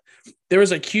 There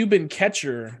was a Cuban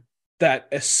catcher that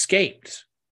escaped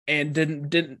and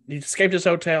he escaped his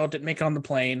hotel, didn't make it on the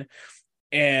plane,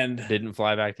 and Didn't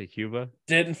fly back to Cuba.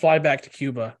 didn't fly back to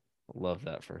Cuba. Love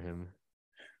that for him.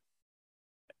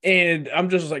 And I'm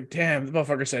just like, damn, the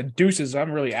motherfucker said, deuces,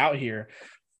 I'm really out here.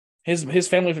 His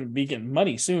family's gonna be getting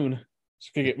money soon.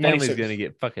 Family's gonna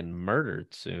get fucking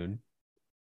murdered soon.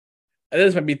 It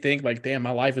does make me think, like, damn,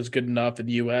 my life is good enough in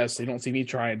the US. They don't see me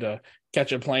trying to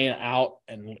catch a plane out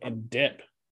and dip,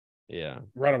 Yeah.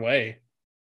 run away.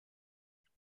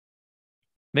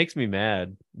 Makes me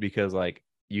mad because like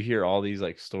you hear all these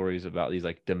like stories about these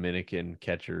like Dominican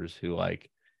catchers who like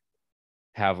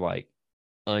have like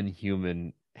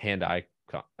unhuman hand-eye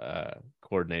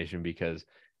coordination because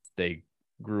they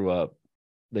grew up,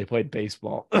 they played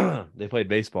baseball. They played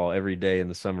baseball every day in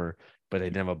the summer, but they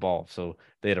didn't have a ball. So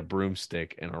they had a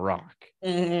broomstick and a rock.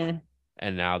 Mm-hmm.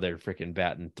 And now they're freaking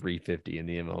batting 350 in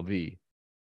the MLB.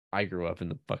 I grew up in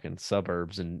the fucking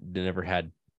suburbs and never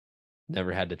had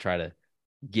to try to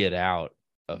get out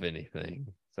of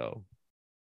anything. So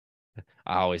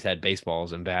I always had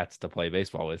baseballs and bats to play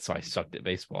baseball with, so I sucked at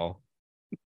baseball.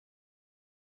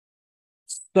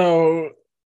 So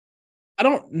I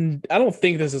don't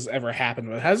think this has ever happened.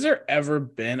 But has there ever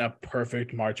been a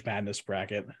perfect March Madness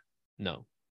bracket? No.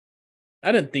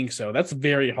 I didn't think so. That's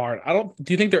very hard.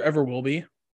 Do you think there ever will be?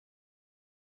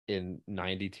 In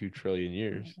 92 trillion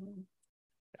years.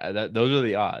 Those are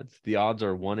the odds. The odds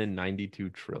are 1 in 92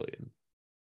 trillion.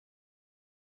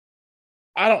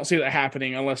 I don't see that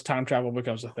happening unless time travel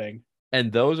becomes a thing.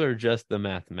 And those are just the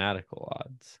mathematical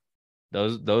odds.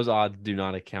 Those odds do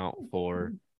not account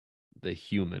for the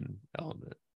human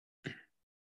element.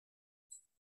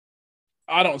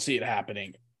 I don't see it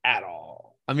happening at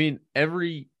all. I mean,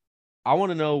 I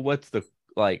want to know what's the,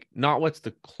 like, not what's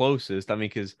the closest. I mean,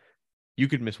 because you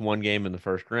could miss one game in the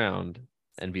first round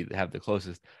and have the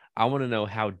closest. I want to know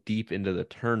how deep into the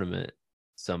tournament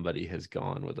somebody has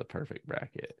gone with a perfect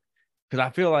bracket. Because I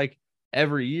feel like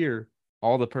every year,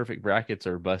 all the perfect brackets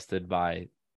are busted by,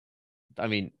 I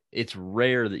mean, it's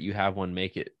rare that you have one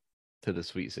make it to the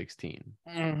Sweet 16.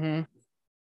 Mm-hmm.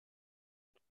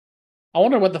 I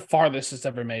wonder what the farthest has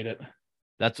ever made it.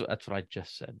 That's what I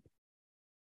just said.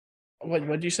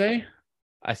 What'd you say?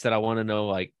 I said I want to know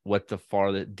like what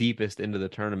the deepest into the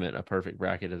tournament a perfect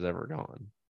bracket has ever gone.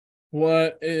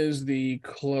 What is the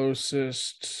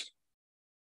closest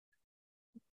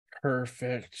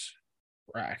perfect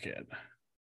bracket?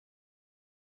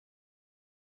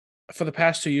 For the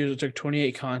past 2 years, it took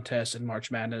 28 contests in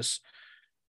March Madness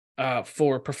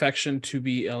for perfection to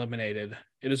be eliminated.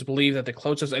 It is believed that the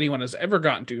closest anyone has ever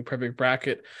gotten to a perfect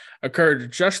bracket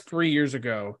occurred just 3 years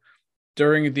ago.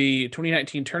 During the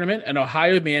 2019 tournament, an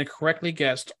Ohio man correctly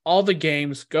guessed all the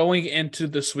games going into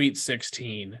the Sweet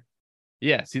 16.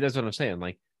 Yeah, see, that's what I'm saying.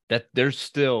 Like that, there's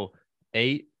still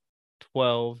 8,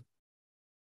 12,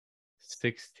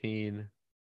 16.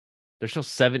 There's still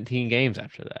 17 games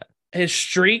after that. His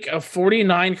streak of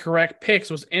 49 correct picks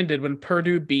was ended when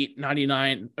Purdue beat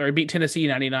Tennessee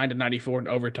 99-94 in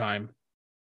overtime.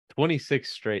 26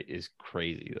 straight is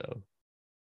crazy though.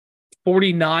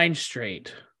 49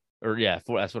 straight. Or yeah,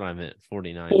 that's what I meant.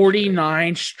 49.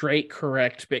 49 straight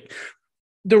correct pick.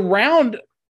 The round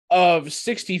of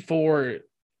 64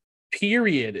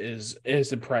 period is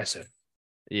impressive.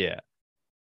 Yeah.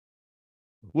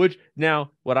 Which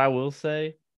now, what I will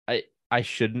say, I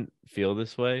shouldn't feel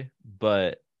this way,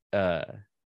 but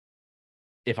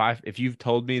if you've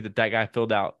told me that guy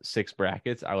filled out 6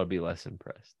 brackets, I would be less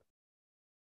impressed.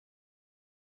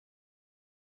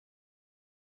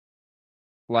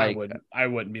 Like I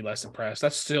wouldn't be less impressed.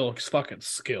 That's still fucking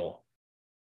skill.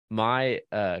 My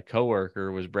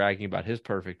coworker was bragging about his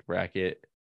perfect bracket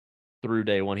through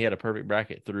day one. He had a perfect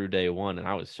bracket through day one, and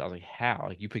I was like, how?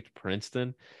 Like, you picked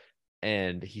Princeton?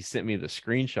 And he sent me the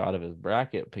screenshot of his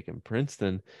bracket picking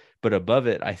Princeton, but above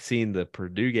it I seen the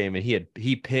Purdue game, and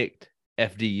he picked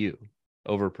FDU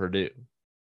over Purdue.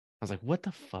 I was like, what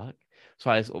the fuck? So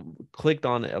I clicked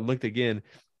on it, I looked again,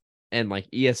 and like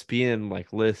ESPN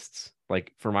like lists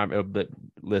like for my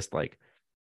list like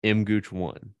M Gooch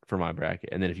 1 for my bracket,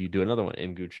 and then if you do another one,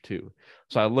 M Gooch 2.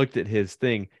 So I looked at his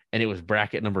thing, and it was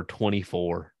bracket number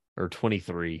 24 or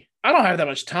 23. I don't have that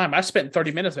much time. I spent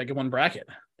 30 minutes making one bracket.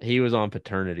 He was on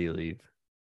paternity leave.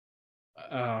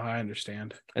 Oh, I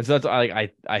understand. And so that's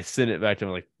I sent it back to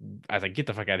him, like, I was like, get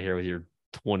the fuck out of here with your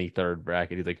 23rd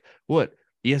bracket. He's like, what?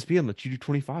 ESPN let you do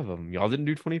 25 of them. Y'all didn't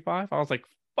do 25? I was like,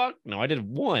 fuck no, I did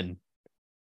 1.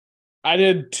 I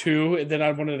did 2, and then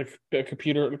I wanted a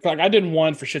computer. Like, I did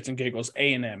 1 for shits and giggles,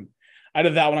 A&M. I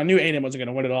did that one. I knew A&M wasn't going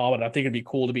to win it all, but I think it'd be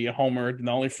cool to be a homer. And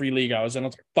the only free league I was in, I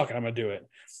was like, fuck it, I'm going to do it.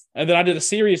 And then I did a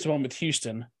serious one with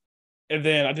Houston. And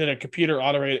then I did a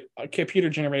computer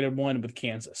generated one with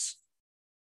Kansas.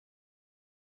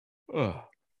 Ugh.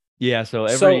 Yeah, so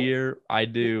every year I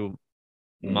do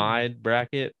my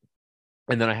bracket,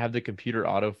 and then I have the computer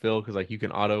autofill, because like you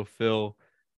can autofill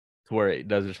to where it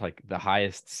does just like the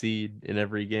highest seed in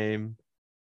every game.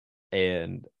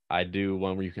 And I do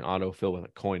one where you can autofill with a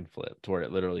coin flip, to where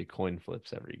it literally coin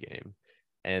flips every game.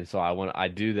 And so I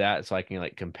do that so I can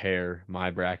like compare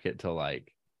my bracket to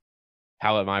like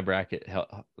how my bracket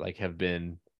like have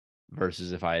been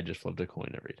versus if I had just flipped a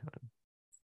coin every time.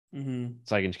 Mm-hmm.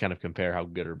 So I can just kind of compare how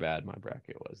good or bad my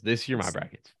bracket was. This year, my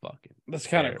bracket's fucking. That's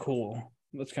kind of cool.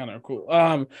 That's kind of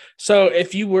cool. So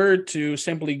if you were to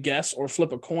simply guess or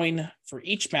flip a coin for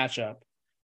each matchup,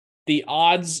 the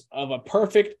odds of a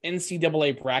perfect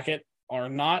NCAA bracket are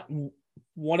not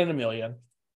 1 in a million,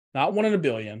 not 1 in a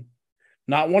billion,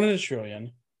 not 1 in a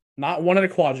trillion, not 1 in a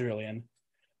quadrillion,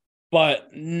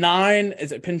 but 9.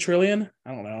 Is it pentrillion?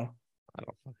 I don't know. I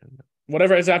don't fucking know.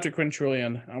 Whatever is after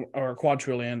quintillion or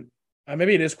quadrillion.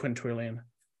 Maybe it is quintillion.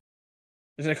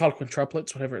 Isn't it called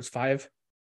quintuplets? Whatever, it's 5.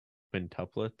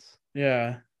 Quintuplets?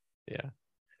 Yeah. Yeah.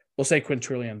 We'll say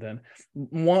quintillion then.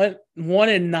 1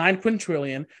 in 9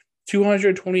 quintillion,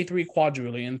 223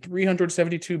 quadrillion,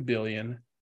 372 billion.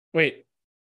 Wait.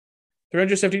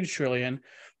 372 trillion,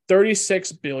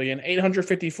 36 billion,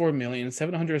 854 million,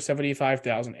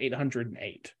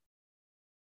 775,808.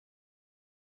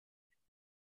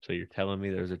 So you're telling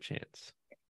me there's a chance?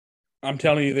 I'm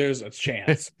telling you, there's a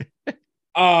chance.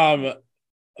 However,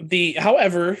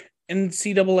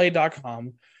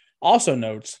 NCAA.com also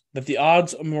notes that the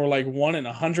odds are more like 1 in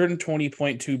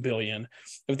 120.2 billion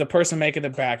if the person making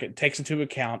the bracket takes into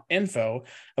account info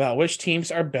about which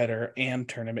teams are better and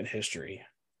tournament history.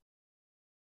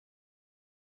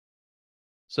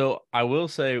 So I will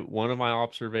say one of my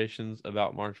observations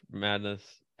about March Madness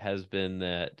has been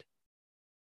that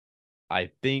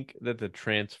I think that the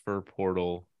transfer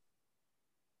portal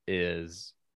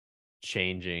is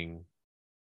changing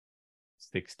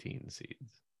 16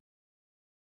 seeds,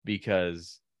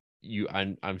 because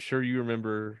I'm sure you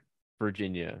remember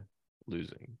Virginia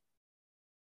losing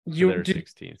their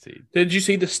 16 seed. Did you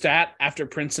see the stat after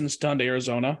Princeton stunned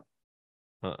Arizona?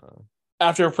 Uh-uh.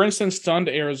 After Princeton stunned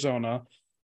Arizona,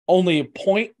 only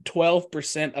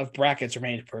 0.12% of brackets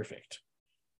remained perfect.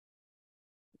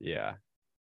 Yeah.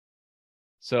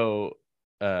 So,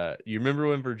 you remember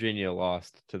when Virginia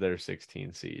lost to their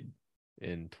 16 seed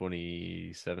in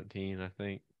 2017, I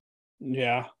think?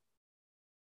 Yeah.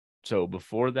 So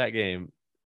before that game,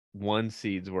 1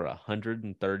 seeds were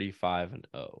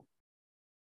 135-0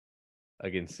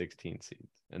 against 16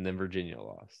 seeds, and then Virginia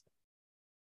lost.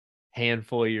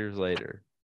 Handful of years later,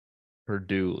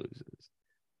 Purdue loses.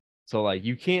 So like,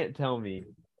 you can't tell me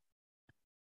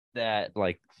that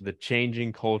like the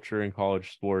changing culture in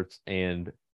college sports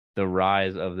and the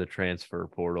rise of the transfer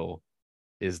portal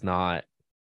is not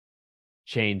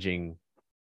changing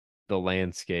the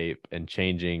landscape and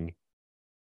changing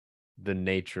the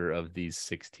nature of these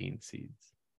 16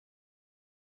 seeds.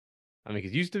 I mean,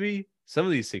 because used to be some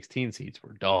of these 16 seeds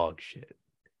were dog shit.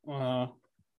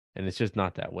 And it's just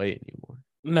not that way anymore.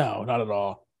 No, not at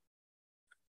all.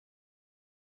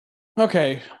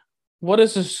 Okay, what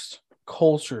is this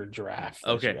culture draft? that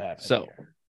you Okay, have in so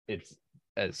here? it's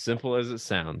as simple as it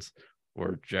sounds.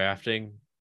 We're drafting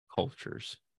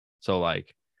cultures. So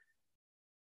like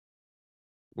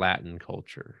Latin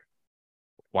culture,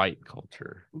 white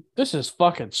culture, This is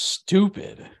fucking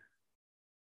stupid.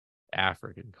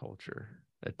 African culture,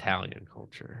 Italian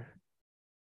culture.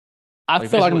 I Like,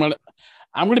 feel like basically-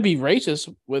 I'm gonna be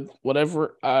racist with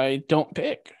whatever I don't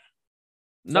pick.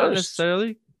 Not First.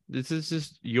 necessarily. This is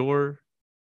just your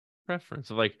preference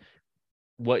of like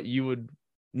what you would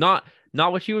not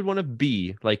what you would want to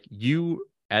be. Like you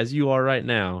as you are right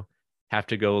now have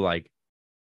to go like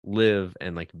live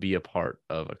and like be a part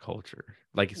of a culture.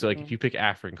 Like so like if you pick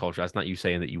African culture, that's not you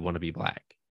saying that you want to be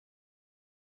black.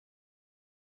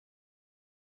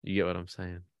 You get what I'm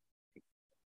saying?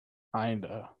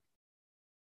 Kinda.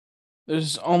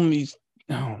 There's only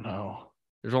I don't know.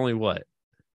 There's only what?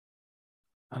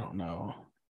 I don't know.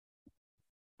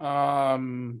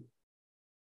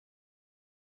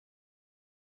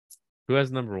 Who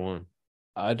has number one?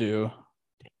 I do.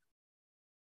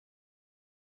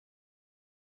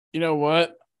 You know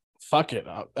what? Fuck it.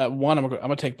 At one, I'm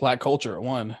gonna take black culture at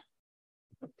one.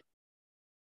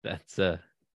 That's a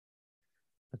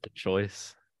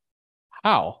choice.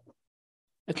 How?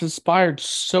 It's inspired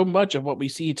so much of what we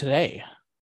see today.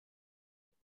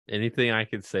 Anything I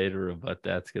could say to rebut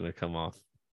that's gonna come off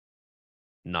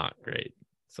not great.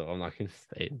 So I'm not gonna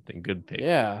say anything. Good pick.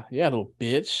 Yeah, little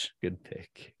bitch. Good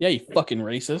pick. Yeah, you fucking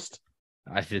racist.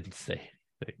 I didn't say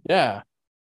anything. Yeah,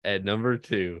 At number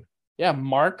 2, yeah,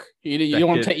 Mark. You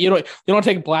don't Second. take you don't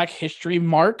take Black History,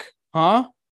 Mark, huh?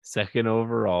 second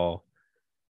overall,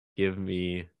 give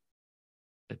me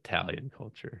Italian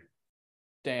culture.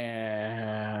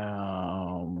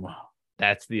 Damn.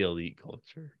 That's the elite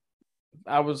culture.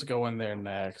 I was going there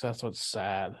next. That's what's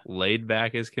sad. Laid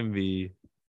back as can be.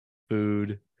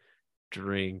 Food,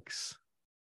 drinks,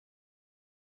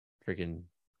 freaking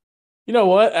You know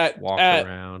what? walk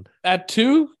around. At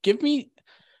 2, give me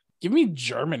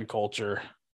German culture.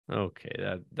 Okay,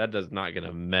 that does not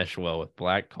gonna mesh well with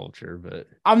black culture, but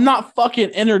I'm not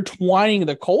fucking intertwining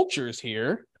the cultures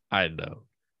here. I know.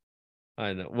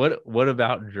 What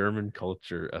about German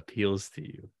culture appeals to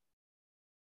you?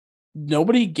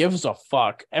 Nobody gives a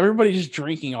fuck. Everybody's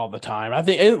drinking all the time. I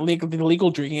think the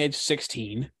legal drinking age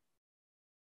 16.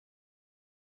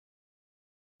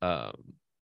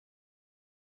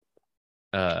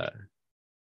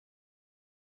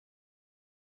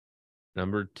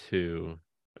 Number 2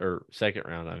 or second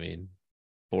round, I mean,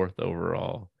 4th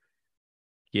overall.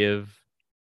 Give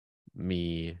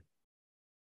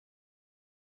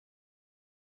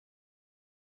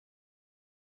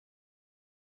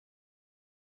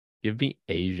me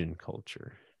Asian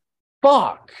culture.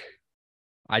 Fuck.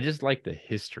 I just like the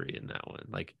history in that one.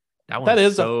 Like that one. That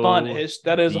is so a fun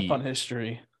that is deep. a fun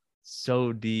history.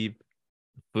 So deep.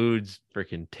 Food's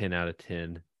freaking 10 out of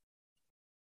 10.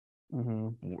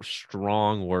 Mm-hmm.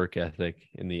 Strong work ethic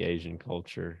in the Asian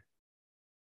culture.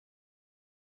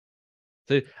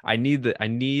 So I need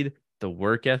the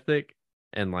work ethic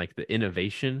and like the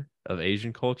innovation of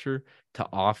Asian culture to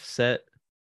offset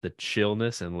the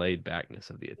chillness and laid backness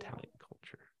of the Italian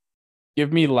culture.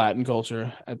 Give me Latin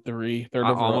culture at 3, third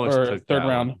I overall, almost or took third that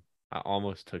round. one. I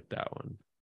almost took that one.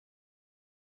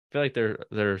 I feel like there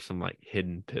are some like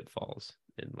hidden pitfalls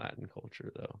in Latin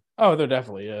culture though. Oh, there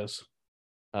definitely is.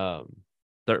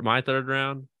 My third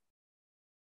round,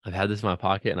 I've had this in my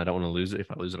pocket and I don't want to lose it.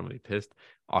 If I lose it, I'm gonna be pissed.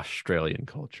 Australian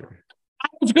culture. I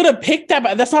was gonna pick that,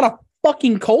 but that's not a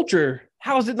fucking culture.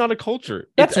 How is it not a culture?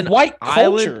 That's It's an white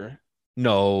island. culture.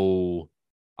 No.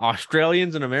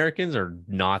 Australians and Americans are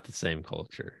not the same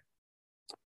culture.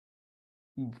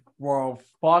 Well,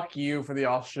 fuck you for the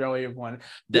Australian one.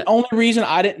 The That- only reason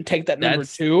I didn't take that number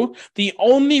That's- 2, the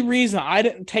only reason I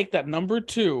didn't take that number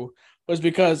 2 was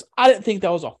because I didn't think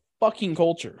that was a fucking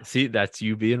culture. See, that's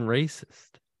you being racist.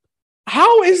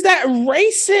 How is that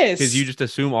racist? Because you just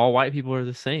assume all white people are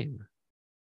the same.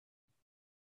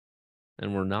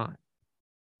 And we're not.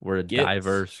 We're a Get-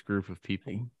 diverse group of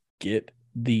people. get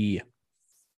the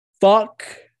fuck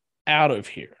out of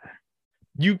here.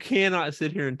 You cannot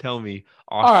sit here and tell me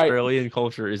right. Australian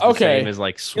culture is the Okay. same as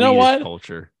like Swedish You know what?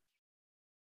 culture.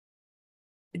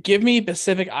 Give me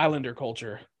Pacific Islander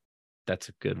culture. That's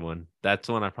a good one. That's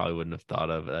one I probably wouldn't have thought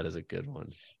of. That is a good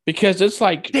one. Because it's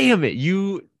like, Damn it.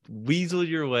 You weaseled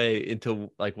your way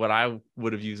into like what I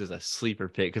would have used as a sleeper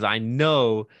pick. Because I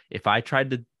know if I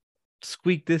tried to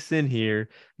squeak this in here,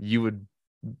 you would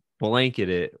blanket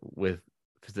it with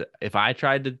If I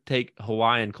tried to take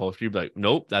Hawaiian culture, you'd be like,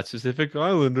 nope, that's Pacific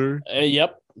Islander.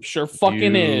 Yep, sure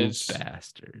fucking You is.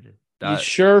 bastard. He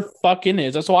sure fucking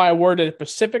is. That's why I worded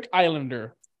Pacific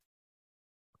Islander.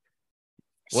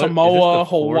 What- is this Samoa, the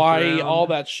fourth Hawaii, round? all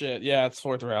that shit. Yeah, it's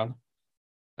fourth round.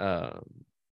 I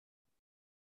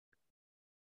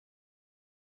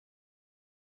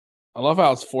love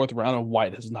how it's fourth round and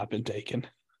white has not been taken.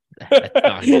 That's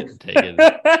not getting taken.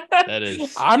 That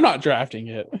is. I'm not drafting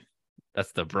it.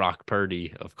 That's the Brock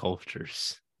Purdy of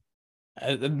cultures.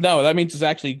 No, that means it's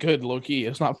actually good, low key.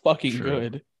 It's not fucking True.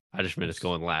 good. I just meant it's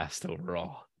going last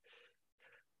overall.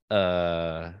 What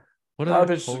How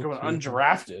other this is going cultures?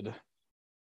 undrafted?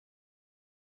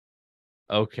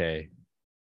 Okay.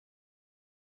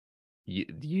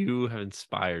 You have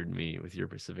inspired me with your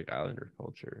Pacific Islander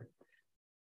culture.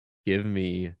 Give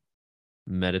me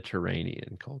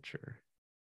Mediterranean culture.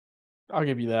 I'll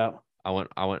give you that.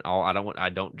 I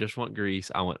don't just want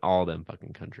Greece. I want all them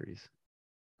fucking countries.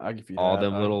 I'll give you All that.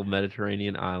 them little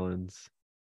Mediterranean islands.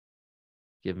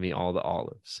 Give me all the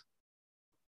olives.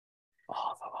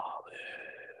 All the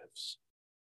olives.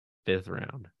 Fifth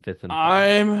round. Fifth and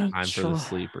final. I'm Time for the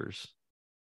sleepers.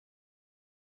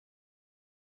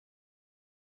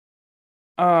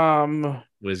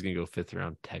 Wiz gonna go fifth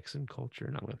round Texan culture,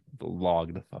 and I'm gonna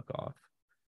log the fuck off.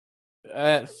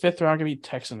 Fifth round, give me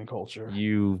Texan culture.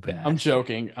 You bet. I'm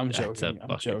joking. I'm That's joking. a I'm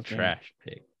fucking joking. trash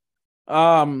pick.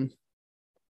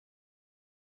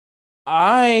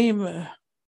 I'm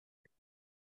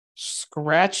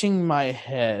scratching my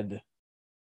head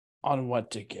on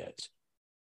what to get.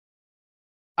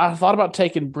 I thought about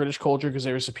taking British culture because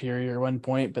they were superior at one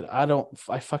point, but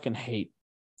I fucking hate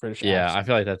British Yeah, accent. I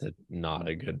feel like that's not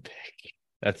a good pick.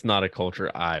 That's not a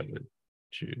culture I would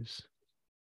choose.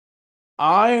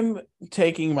 I'm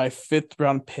taking my fifth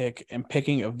round pick and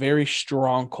picking a very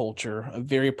strong culture, a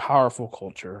very powerful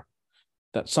culture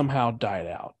that somehow died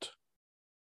out.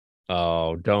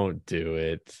 Oh, don't do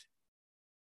it.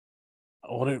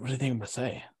 What do you think I'm gonna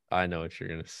say? I know what you're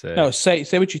gonna say. No, say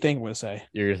what you think I'm gonna say.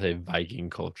 You're gonna say Viking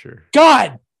culture.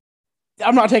 God,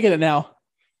 I'm not taking it now.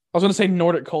 I was gonna say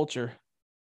Nordic culture.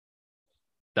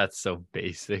 That's so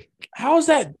basic. How is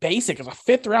that basic? It's a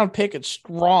fifth round pick. It's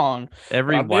strong.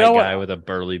 Every You white know what? guy with a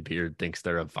burly beard thinks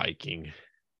they're a Viking.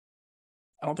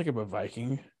 I don't think I'm a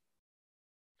Viking.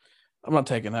 I'm not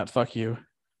taking that. Fuck you.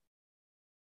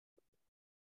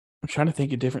 I'm trying to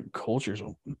think of different cultures.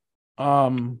 I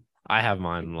have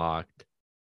mine locked.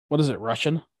 What is it?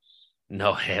 Russian?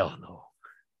 No, hell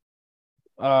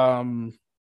no.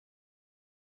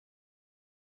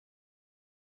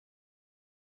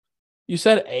 You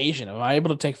said Asian. Am I able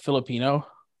to take Filipino?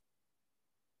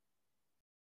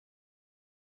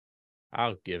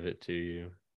 I'll give it to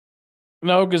you.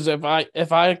 No, because if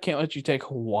I can't let you take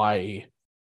Hawaii.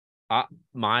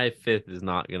 My fifth is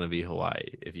not gonna be Hawaii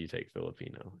if you take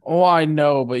Filipino. Oh, I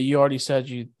know, but you already said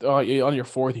on your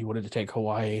fourth you wanted to take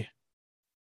Hawaii.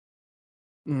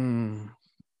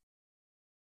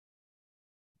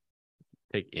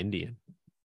 Take Indian.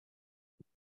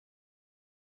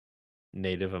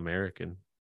 Native American.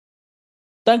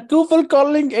 Thank you for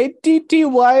calling ATT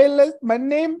Wireless. My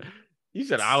name You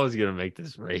said I was gonna make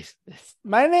this racist.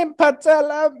 My name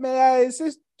Patala. May I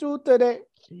assist you today?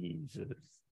 Jesus.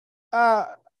 Damn,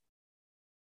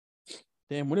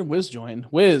 when did Wiz join?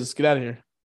 Wiz, get out of here.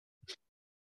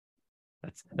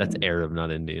 That's Arab, not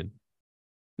Indian.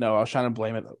 No, I was trying to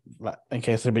blame it in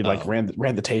case anybody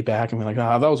ran the tape back and be like,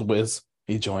 that was Wiz.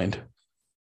 He joined.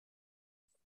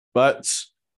 But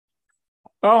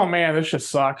oh man, this just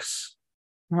sucks.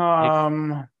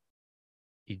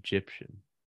 Egyptian.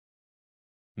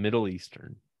 Middle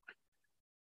Eastern.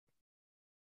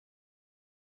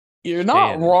 You're not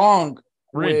Spanish. wrong.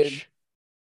 French.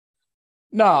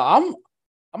 No, I'm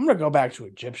gonna go back to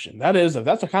Egyptian. That's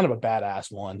a kind of a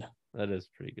badass one. That is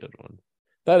a pretty good one.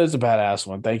 That is a badass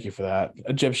one. Thank you for that.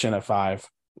 Egyptian at 5.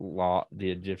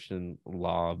 The Egyptian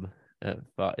lob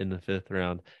in the fifth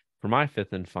round. For my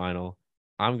fifth and final,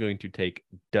 I'm going to take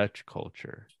Dutch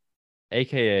culture,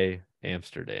 aka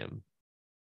Amsterdam.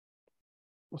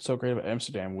 What's so great about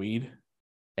Amsterdam? Weed?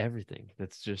 Everything.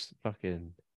 That's just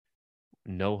fucking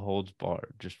no holds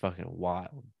barred. Just fucking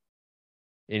wild.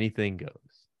 Anything goes.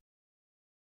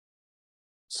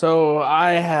 So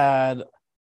I had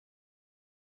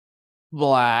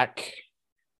black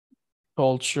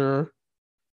culture,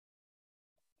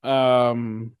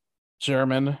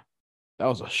 German. That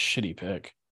was a shitty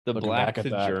pick. The Looking black back at to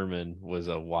that. German was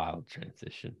a wild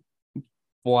transition.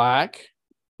 Black,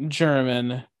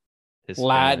 German,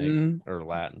 Hispanic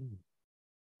Latin.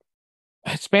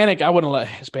 Hispanic, I wouldn't let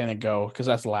Hispanic go because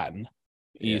that's Latin.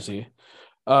 Yeah. Easy.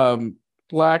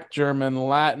 Black, German,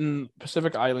 Latin,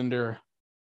 Pacific Islander,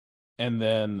 and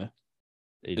then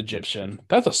Egyptian.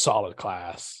 That's a solid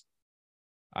class.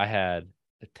 I had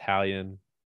Italian.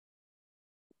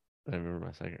 I remember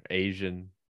my second. Asian,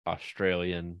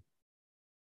 Australian.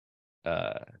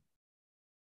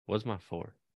 What's my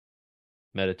fourth?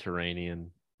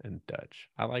 Mediterranean and Dutch.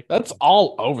 I like That's those.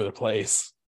 all over the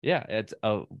place. Yeah, it's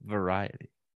a variety.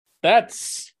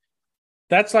 That's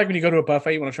like when you go to a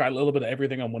buffet, you want to try a little bit of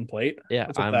everything on one plate. Yeah,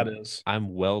 That's what that is.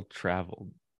 I'm well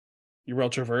traveled. You're well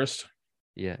traversed.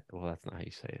 Yeah, well, that's not how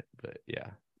you say it, but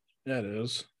yeah, Yeah, it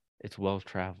is. it's well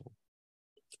traveled.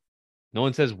 No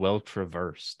one says well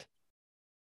traversed.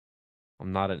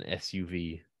 I'm not an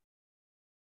SUV.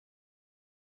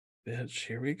 Bitch,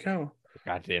 here we go.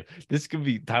 Goddamn, this could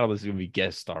be titled. This is gonna be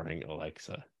guest starring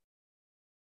Alexa.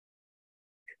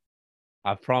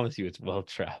 I promise you, it's well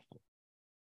traveled.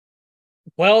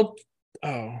 Well,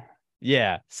 oh,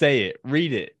 Yeah, say it.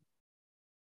 Read it.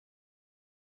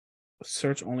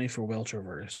 search only for well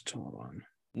traversed. Hold on.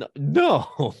 No.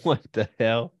 What the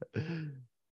hell?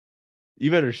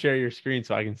 You better share your screen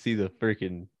so I can see the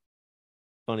freaking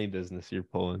funny business you're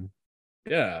pulling.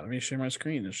 Yeah, let me share my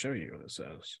screen and show you what it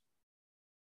says.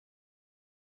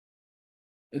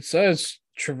 It says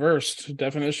traversed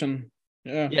definition.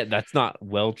 Yeah. Yeah, that's not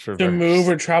well To traversed. move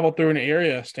or travel through an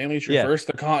area. Stanley Yeah. traversed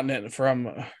the continent from.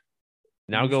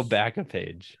 Now go back a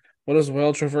page. What does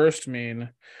well traversed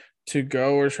mean? To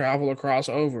go or travel across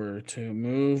over, to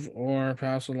move or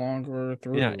pass along or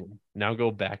through. Yeah. Now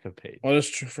go back a page. What does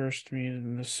traversed mean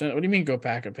in the What do you mean go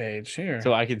back a page? Here.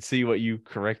 So I can see what you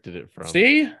corrected it from.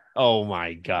 See? Oh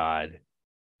my God.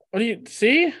 What do you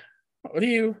see? What do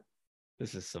you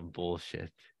This is some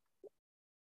bullshit.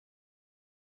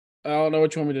 I don't know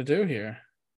what you want me to do here.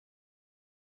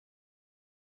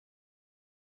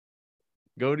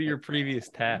 Go to your previous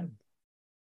tab.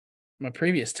 My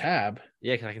previous tab.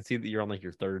 Yeah, because I can see that you're on like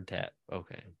your third tab.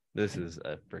 Okay. This is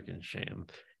a freaking sham.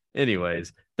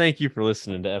 Anyways, thank you for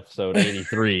listening to episode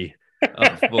 83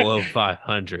 of Below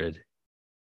 500.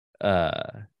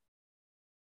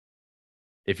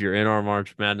 If you're in our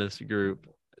March Madness group,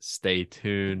 stay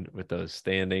tuned with those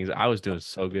standings. I was doing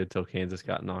so good till Kansas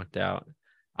got knocked out.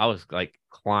 I was like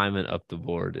climbing up the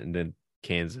board, and then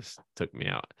Kansas took me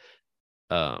out.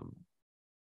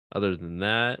 Other than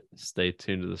that, stay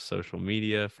tuned to the social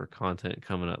media for content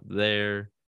coming up there.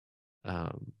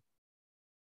 I'm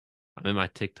in my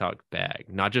TikTok bag,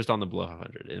 not just on the Below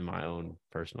 500, in my own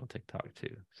personal TikTok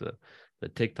too. So the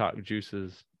TikTok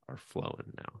juices are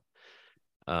flowing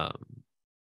now.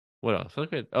 What else?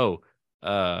 Okay.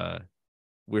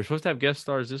 We're supposed to have guest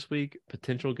stars this week.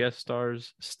 Potential guest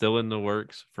stars still in the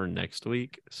works for next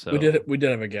week. So We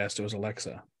did have a guest. It was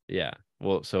Alexa. Yeah.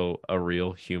 Well, so a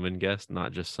real human guest,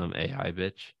 not just some AI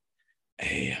bitch.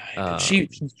 AI. She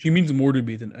means more to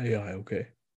me than AI. Okay.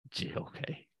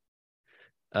 Okay.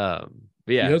 But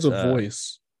yeah, She has a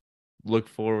voice. Look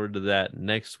forward to that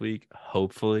next week,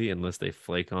 hopefully, unless they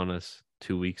flake on us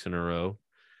 2 weeks in a row.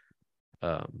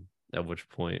 At which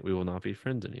point we will not be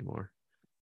friends anymore.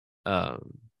 But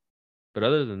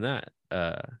other than that,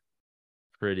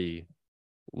 pretty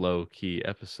low key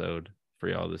episode for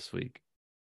y'all this week.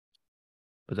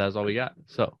 But that's all we got.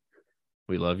 So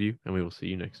we love you, and we will see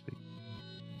you next week.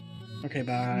 Okay,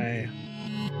 bye.